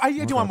 yeah, I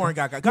do want more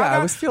Gaga. Yeah, I Gaga,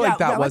 always feel like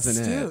that let's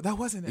wasn't do- it. That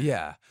wasn't it.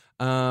 Yeah.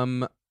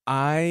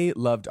 I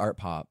loved art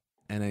pop,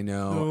 and I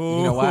know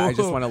you know what. I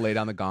just want to lay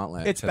down the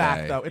gauntlet. It's today.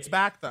 back though. It's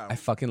back though. I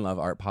fucking love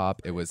art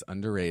pop. It was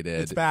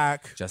underrated. It's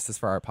back. Justice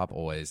for art pop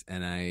always,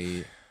 and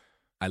I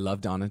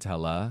love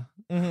Donatella,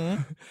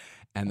 Mm-hmm.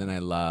 and then I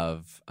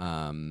love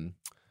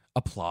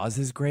Applause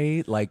is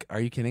great. Like,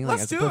 are you kidding? Like,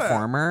 Let's as a do it.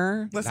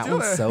 performer, Let's that do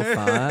one's it. so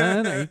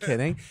fun. Are you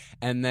kidding?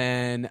 And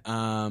then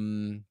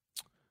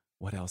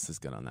what else is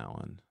good on that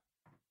one?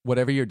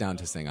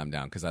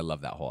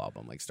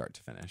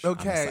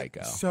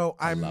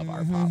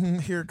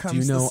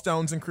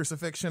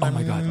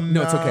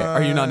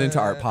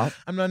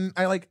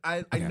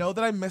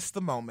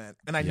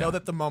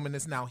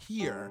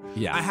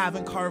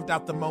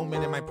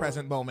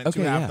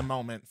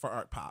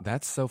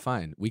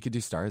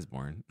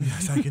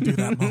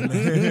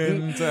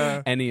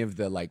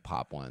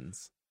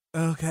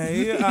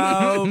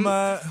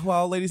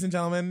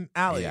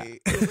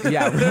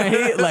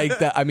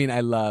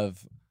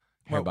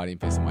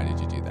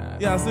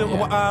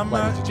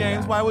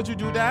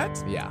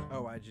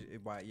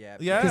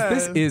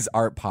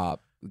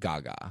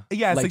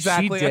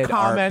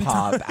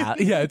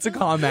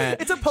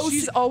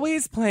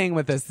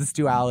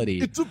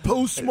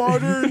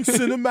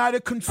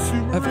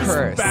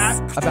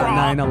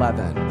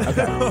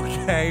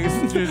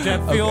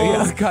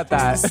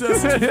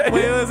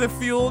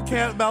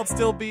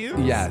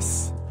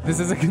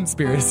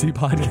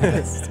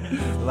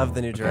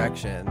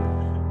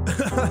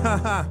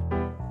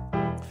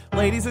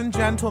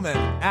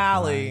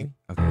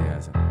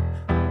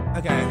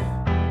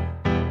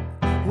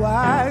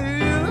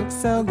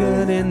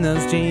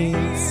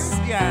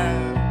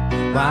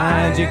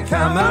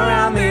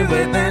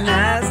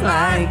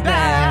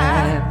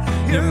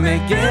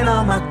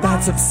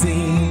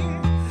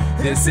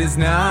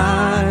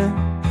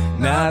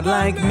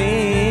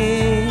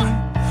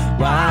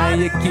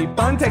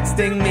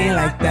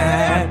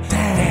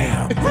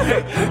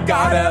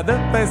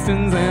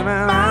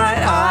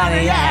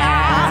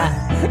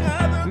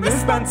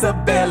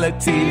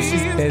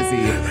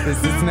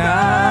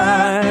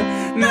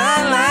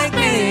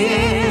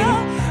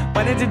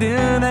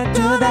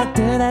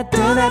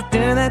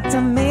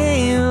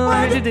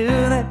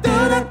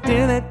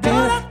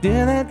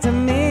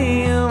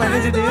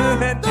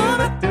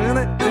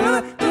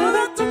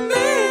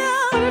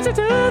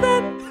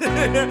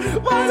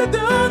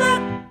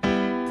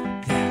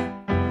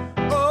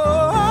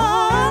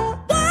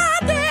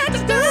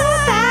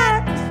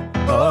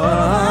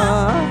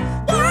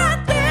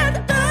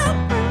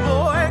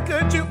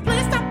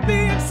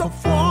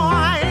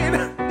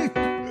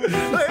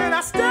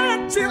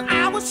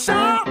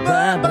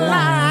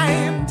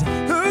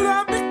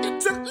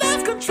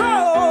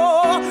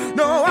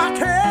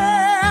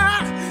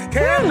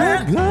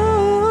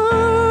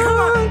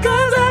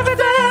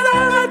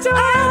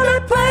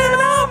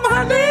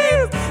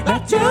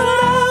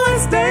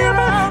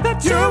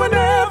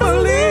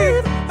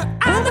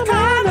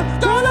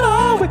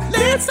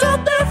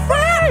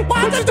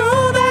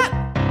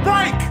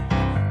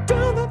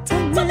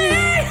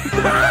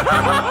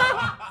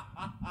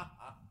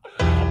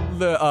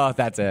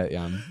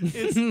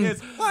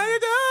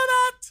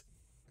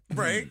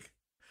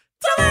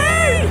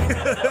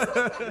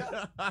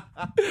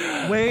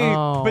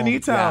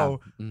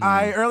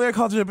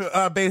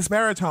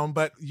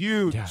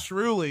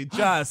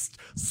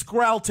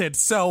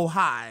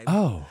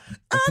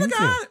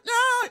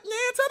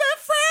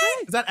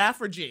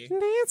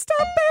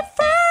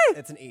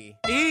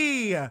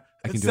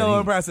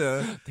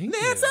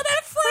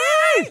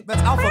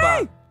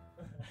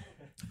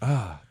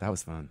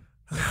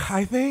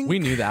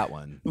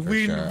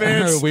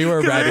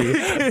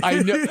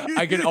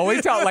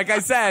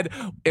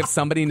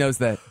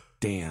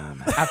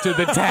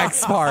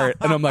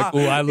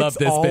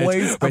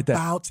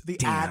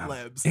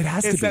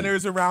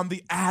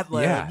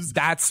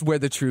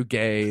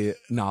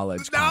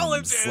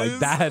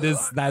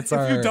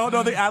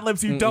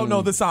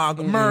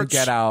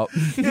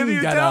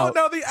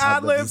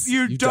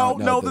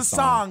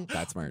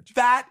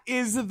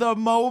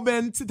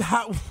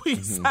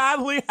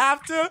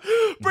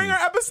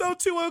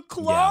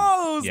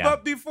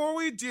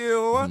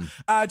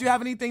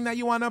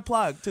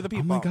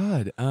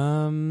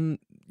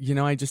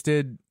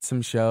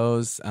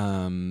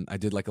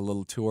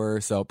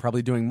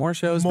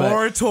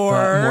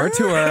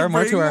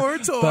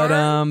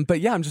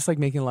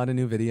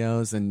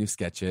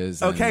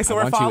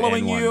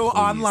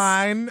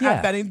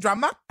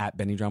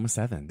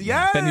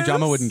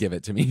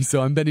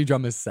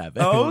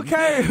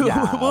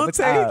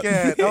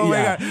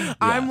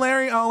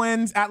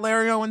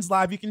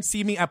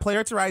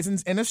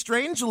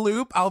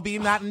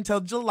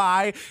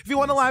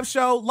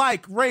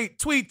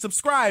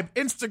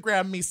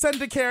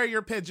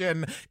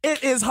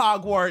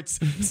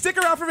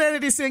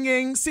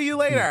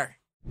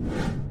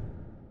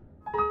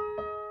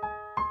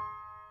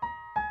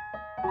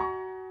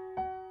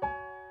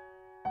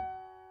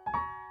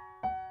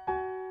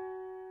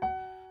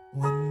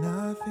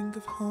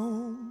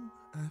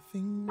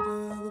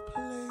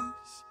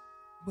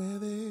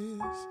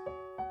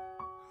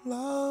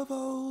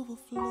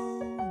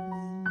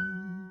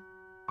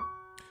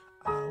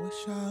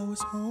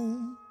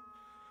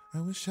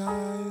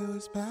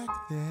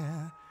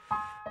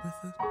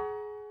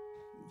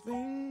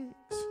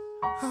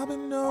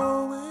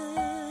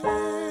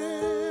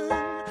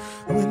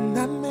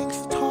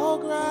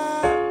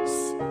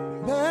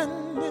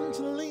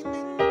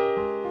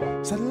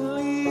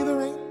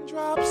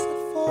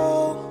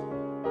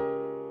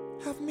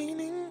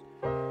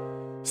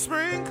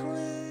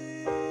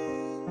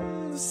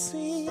 the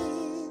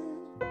scene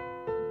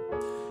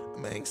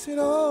makes it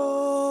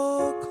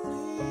all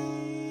clean.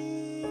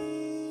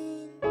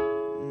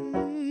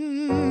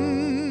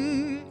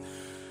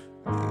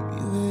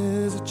 Maybe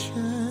there's a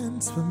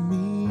chance for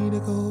me to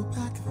go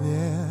back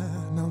there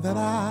now that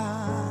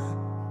I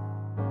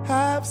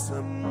have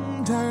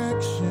some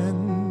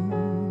direction.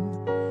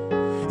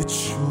 It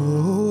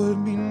sure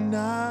would be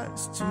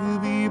nice to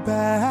be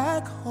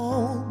back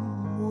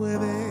home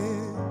with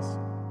his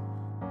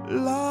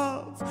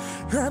love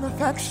and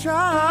affection.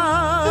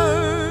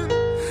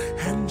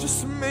 And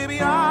just maybe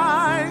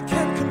I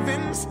can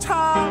convince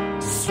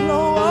time to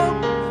slow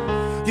up,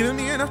 give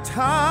me enough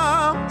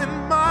time in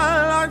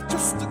my life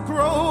just to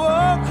grow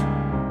up.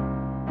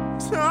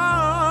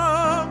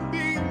 Time,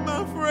 be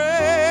my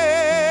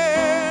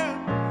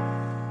friend.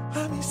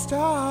 Let me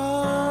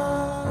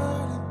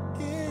start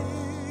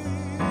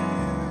again.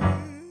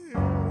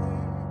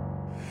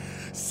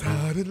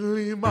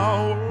 Suddenly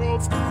my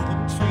world's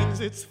starting to change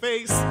its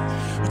face,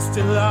 but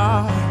still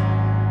I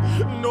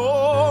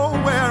know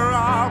where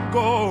I'm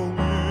going.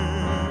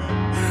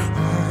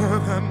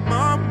 And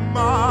my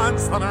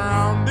mind's spun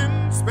around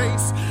in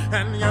space,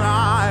 and yet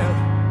I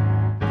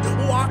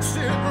watch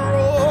it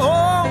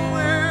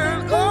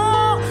rolling.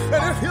 Oh,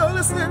 and if you're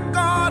listening,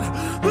 God,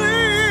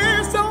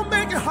 please don't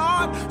make it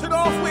hard to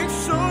know if we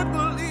should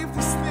believe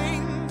these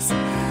things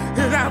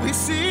that we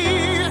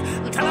see.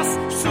 Tell us,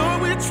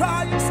 should we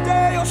try and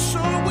stay, or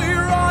should we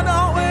run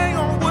away,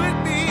 or would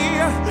it be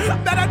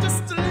better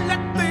just to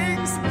let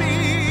things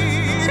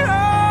be?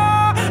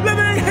 Oh,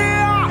 living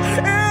here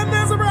in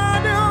this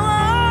brand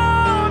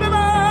new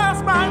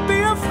universe might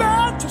be a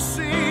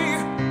fantasy.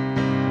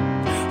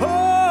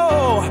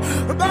 Oh,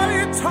 but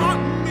it taught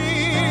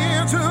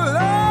me to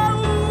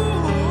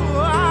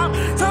love,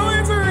 so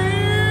it's real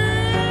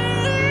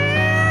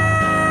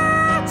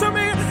to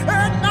me,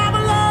 and I've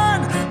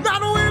learned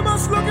that we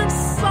must look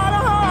inside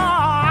our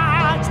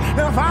hearts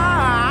and find,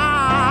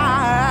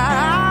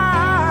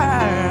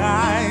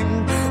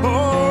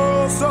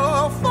 oh,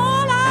 so full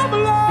of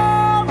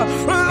love,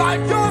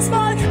 like yours,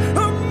 like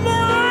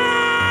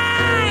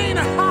mine,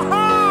 like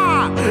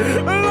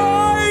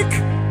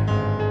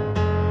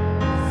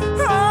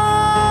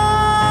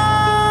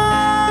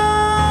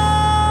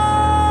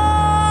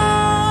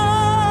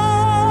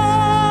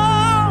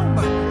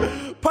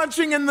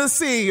punching in the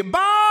sea.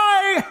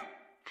 Bye!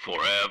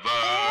 Forever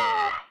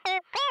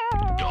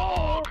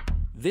Dog.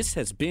 This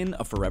has been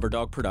a Forever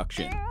Dog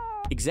production.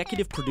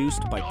 Executive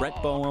produced by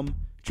Brett Boehm,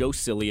 Joe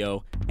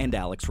Cilio, and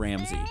Alex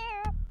Ramsey.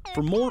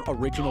 For more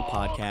original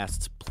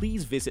podcasts,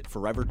 please visit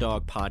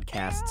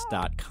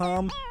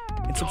foreverdogpodcasts.com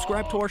and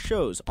subscribe to our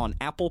shows on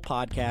Apple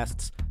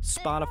Podcasts,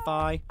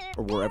 Spotify,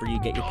 or wherever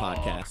you get your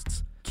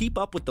podcasts. Keep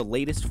up with the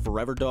latest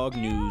Forever Dog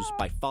news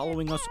by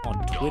following us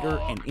on Twitter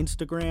and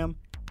Instagram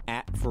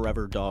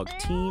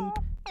 @ForeverDogTeam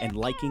and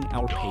liking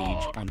our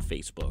page on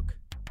Facebook.